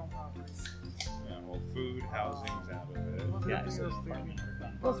 rental properties. Yeah, well, food, housing's out of it. Yeah, so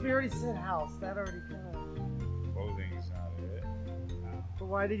Plus, we already said house. That already kind of. Clothing's out of it. But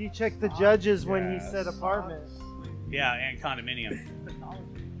why did you check the judges when he said apartment? Yeah, and condominium.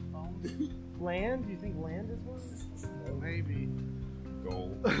 Land? Do you think land is one? Maybe.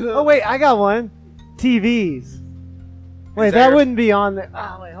 Gold. Oh wait, I got one. TVs. Wait, that that your- wouldn't be on there.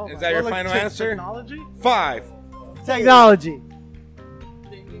 Oh wait, hold Is on. that your Well, like final tech- answer? Technology? 5. Technology.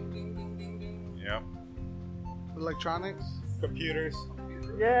 Yep. Electronics? Computers.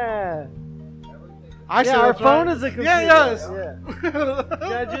 Yeah. I Yeah, said our that's phone right. is a computer. Yeah, yes.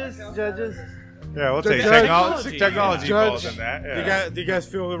 Yeah. Judges. Yeah, we'll take Judge. technology. Technology Judge. falls in that. Yeah. Do you guys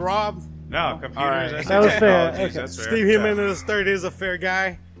feel robbed? No, computers. All right. I say That was fair. technologies, Okay. That's fair. Steve Yeah. Jimenez III is a fair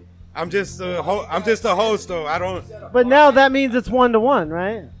guy. I'm just a host though. I don't. But now that means it's 1-1,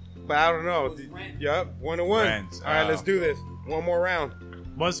 right? But I don't know. Yep, 1-1. Rent. All right, let's do this. One more round.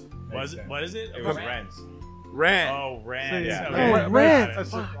 Was it? What is it? It was rent. Rent. Oh, rent. Yeah. Okay. Oh, rent.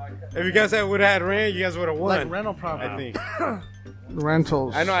 That's it. If you guys would have had rent, you guys would have won. Like rental property. I think.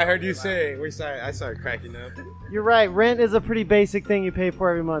 Rentals. I know. I heard you say. I started cracking up. You're right. Rent is a pretty basic thing you pay for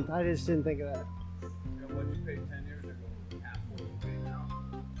every month. I just didn't think of that.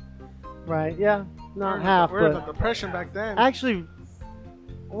 Right? Yeah. Not half, We're in the but depression back then. actually,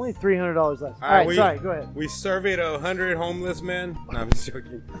 only $300 less. All right, right, sorry. Go ahead. We surveyed 100 homeless men. No, I'm just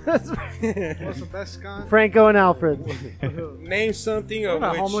joking. What's the best gun? Franco and Alfred. Name something We're of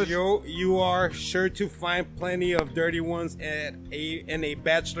not which homeless. you are sure to find plenty of dirty ones in a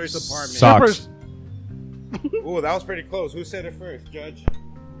bachelor's apartment. Socks. Ooh, that was pretty close. Who said it first, Judge?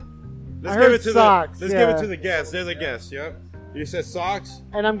 I heard socks, Let's give it yeah. to the guest. They're the guest. Yep. You said socks.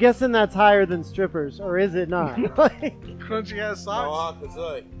 And I'm guessing that's higher than strippers, or is it not? Like, Crunchy ass socks. Mohawk is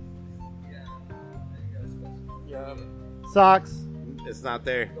like. Yeah. socks. It's not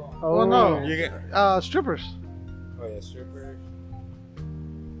there. Oh, Well, no. You get Strippers. Oh yeah, stripper.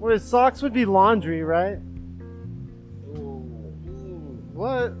 Well, his socks would be laundry, right?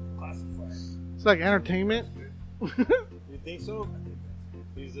 What? Classified. It's like entertainment. You think so?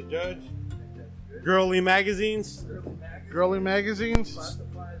 He's the judge. Girly magazines. Girly magazines.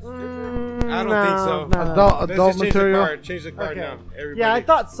 I don't think so. No. Adult, Let's adult just change material. the card. Change the card Okay. now. Everybody. Yeah, I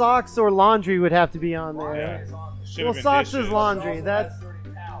thought socks or laundry would have to be on there. Yeah. Should've Well, been socks dishes. is laundry. That's.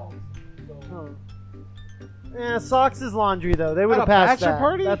 Oh. Yeah, socks is laundry though. They would have At a passed bachelor that.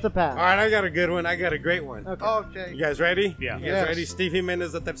 party? That's a pass. All right, I got a good one. I got a great one. Okay. Okay. You guys ready? Yeah. You guys Yes. ready? Steve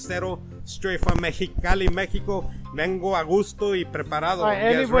Jimenez the Tercero, straight from Mexicali, Mexico. Vengo a gusto y preparado. All right, You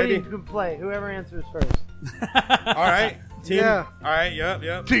guys anybody ready? can play. Whoever answers first. All right. Team. Yeah. All right.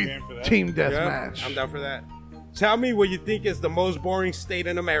 Yep. Game for that? Team Yep. deathmatch. I'm down for that. Tell me what you think is the most boring state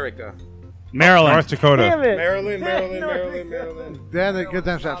in America. Maryland. North Dakota. Damn it. Maryland. North Maryland. Damn, they get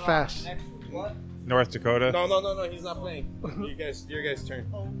that fast. North Dakota. No. He's not playing. Your guys'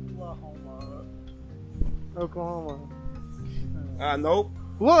 turn. Oklahoma. Nope.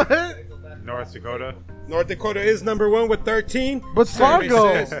 What? North Dakota. North Dakota is number 1 with 13. But Survey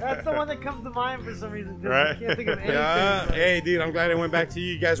Fargo. says- That's the one that comes to mind for some reason. 'cause Right. I can't think of anything. Yeah. Hey, dude, I'm glad it went back to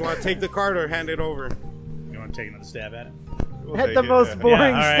you. You guys want to take the card or hand it over? You want to take another stab at it? We'll At take the it, most yeah. boring Yeah,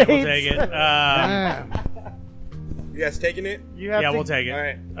 all right, we'll states. take it. Man. You guys taking it? You have Yeah, to, we'll take it. All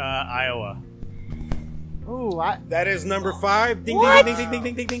right. Iowa. Ooh, That is number 5. Ding, What? ding, ding, ding,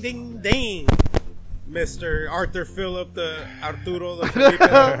 ding, ding, ding, ding, ding. Mr. Arthur Phillip, the Arturo, the Felipe,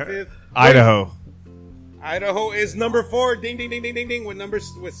 the fifth. Idaho. Idaho is number 4. Ding, ding, ding, ding, ding, ding.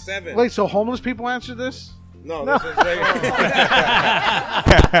 With 7. Wait, so homeless people answer this? No, this is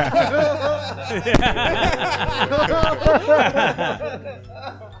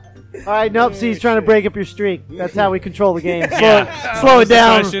all right, nope. See, he's trying to break up your streak. That's how we control the game. Yeah. Slow it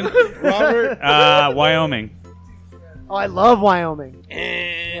down. Question. Robert. Wyoming. Oh, I love Wyoming.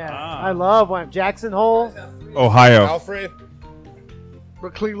 Eh. Yeah, Ah. I love Wyoming. Jackson Hole. Ohio. Alfred.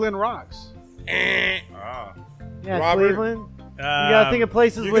 But Cleveland rocks. Eh. Ah. Yeah, Robert. Cleveland. You gotta think of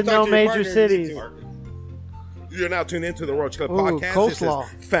places You with can talk no to your major partner, cities. You're now tuned into the Roach Clip Ooh, podcast. coleslaw.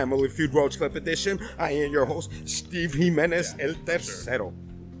 This is Family Feud Roach Clip edition. I am your host, Steve Jimenez El Tercero.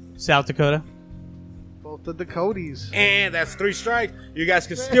 South Dakota. Both the Dakotas. And that's 3 strikes. You guys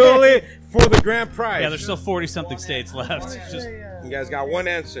can steal it for the grand prize. Yeah, there's still 40-something states left. Just You guys got one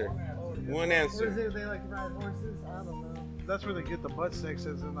answer. One answer. They like to ride horses? I don't know. That's where they get the butt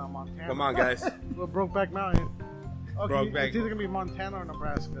sexes in Montana. Come on, guys. Well, Brokeback Mountain. Okay, Brokeback. it's either gonna be Montana or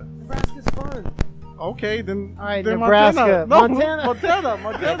Nebraska. Nebraska's fun. Okay, then. All right, then Nebraska. Montana. Montana. No, Montana.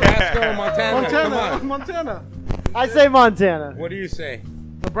 Montana. Nebraska or Montana? Come Montana. on. Montana. I say Montana. What do you say?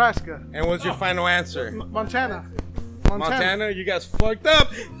 Nebraska. And what's your final answer? Montana. Montana, you guys fucked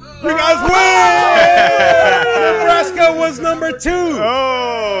up. You guys win! Nebraska was number 2.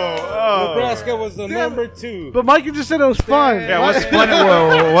 Oh. Nebraska was the number 2. But Mikey just said it was fun. Yeah, what's fun?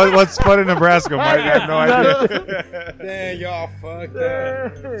 What's fun in Nebraska? Mike, I have no idea. Damn, y'all fucked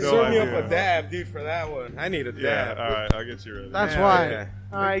up. Serve me up a dab, dude, for that one. I need a Yeah, dab. all right, I'll get you ready. That's Yeah, why. yeah.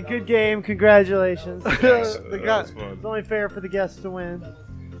 All right, good game. Congratulations. They That got. was fun. It's only fair for the guests to win.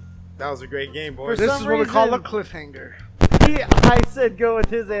 That was a great game, boys. For This some is what we call a reason- cliffhanger. I said go with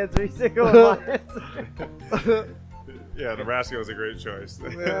his answer. He said go with my answer. Yeah, Nebraska was a great choice.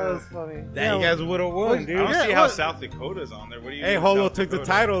 That was funny. Damn, you guys would have won, I don't dude. see Yeah, how what? South Dakota's on there. What do you? Hey, do with Holo South took the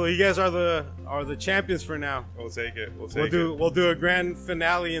Dakota? title. You guys are the champions for now. We'll take it. We'll do a grand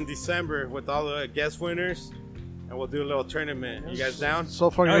finale in December with all the guest winners, and we'll do a little tournament. You guys down? So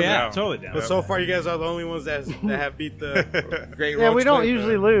far, oh you're yeah, down. totally down. But so far, you guys are the only ones that have beat the great. Yeah, Roach we don't Clip.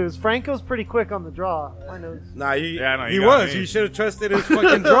 usually lose. Franco's pretty quick on the draw. I know. Nah, Yeah, no, he you got was. me. You should have trusted his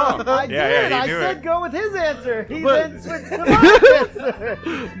fucking draw. I Yeah, did. he I knew said it. go with his answer. He But- then switched to my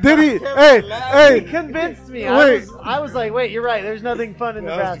answer. Did he? He Hey, convinced me. Wait. I was like, wait, you're right. There's nothing fun in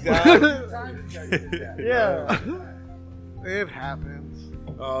That was Nebraska. God. Yeah. hey. It happens.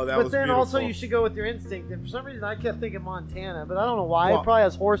 Oh, that But was then beautiful. also you should go with your instinct. And for some reason I kept thinking Montana, but I don't know why. Well- It probably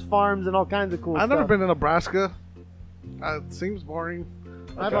has horse farms and all kinds of cool I've stuff. never been to Nebraska. It seems boring.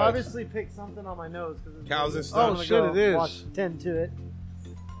 I've Okay. obviously picked something on my nose because Cows and I'm stuff. gonna Oh, shit, go it is. Watch, tend to it.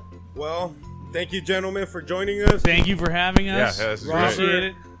 Well, thank you, gentlemen, for joining us. Thank you for having us. Yeah, this is Robert, Appreciate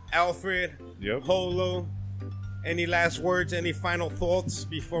it. Alfred, Yep. Holo. Any last words? Any final thoughts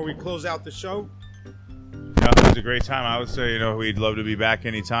before we close out the show? No, it was a great time. I would say, we'd love to be back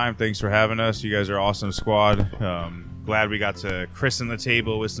anytime. Thanks for having us. You guys are an awesome squad. Glad we got to christen the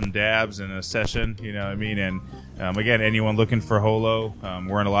table with some dabs in a session. You know what I mean? And again, anyone looking for Holo,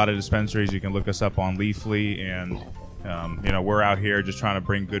 we're in a lot of dispensaries. You can look us up on Leafly, and We're out here just trying to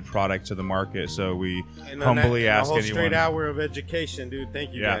bring good product to the market, so we And humbly a ask whole anyone. straight hour of education, dude.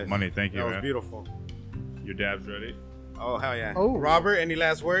 Thank you, Yeah, guys. money. Thank you, That was man. beautiful. Your dab's ready. Oh, hell yeah. Oh. Robert, any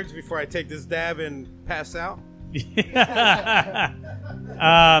last words before I take this dab and pass out?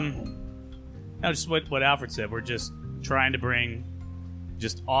 No, just what Alfred said. We're just trying to bring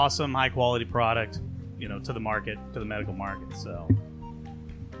just awesome, high quality product, to the market, to the medical market. So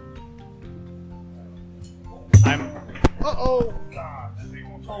I'm. Oh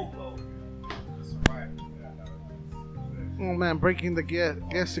man, breaking the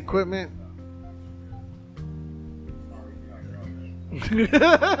guest equipment.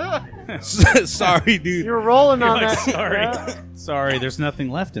 Sorry, dude. You're rolling on Like, that. sorry, Yeah. sorry. There's nothing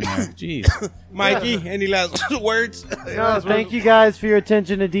left in there. Jeez. Mikey, any last words? No, thank you guys for your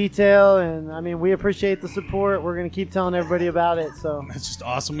attention to detail, and I mean we appreciate the support. We're gonna keep telling everybody about it. So It's just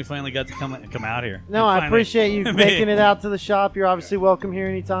awesome. We finally got to come out here. no, And I finally- appreciate you making it out to the shop. You're obviously welcome here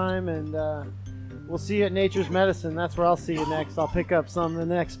anytime, and we'll see you at Nature's Medicine. That's where I'll see you next. I'll pick up some the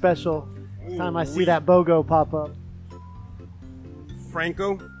next special time I see that BOGO pop up.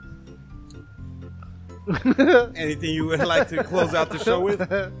 Franco, anything you would like to close out the show with?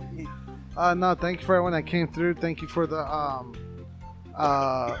 No, thank you for everyone that came through. Thank you for the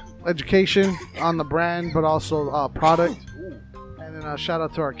education on the brand, but also product. And then shout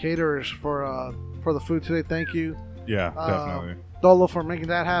out to our caterers for the food today. Thank you, Yeah, definitely. Dolo, for making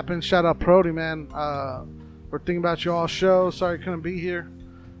that happen. Shout out Prody, man. We're thinking about you all show. Sorry you couldn't be here.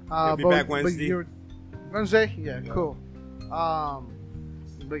 You'll be back Wednesday. Wednesday? Yeah, cool.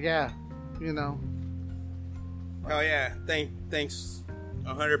 But yeah, Hell yeah. Thanks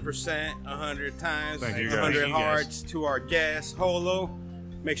 100%, 100 times, Thank you guys. 100 Thank you guys. hearts to our guest, Holo.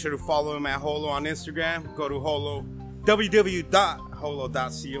 Make sure to follow him at Holo on Instagram. Go to Holo, www.holo.co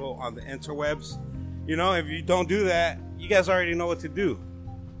on the interwebs. If you don't do that, you guys already know what to do.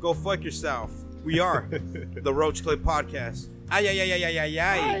 Go fuck yourself. We are the Roach Clip Podcast. Ay, ay, ay, ay, ay, ay,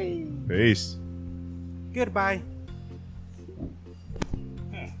 ay. Peace. Goodbye.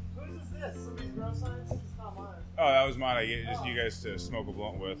 Whose is this? Somebody's grow science? It's not mine. Oh, that was mine. I just you guys to smoke a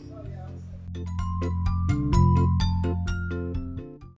blunt with.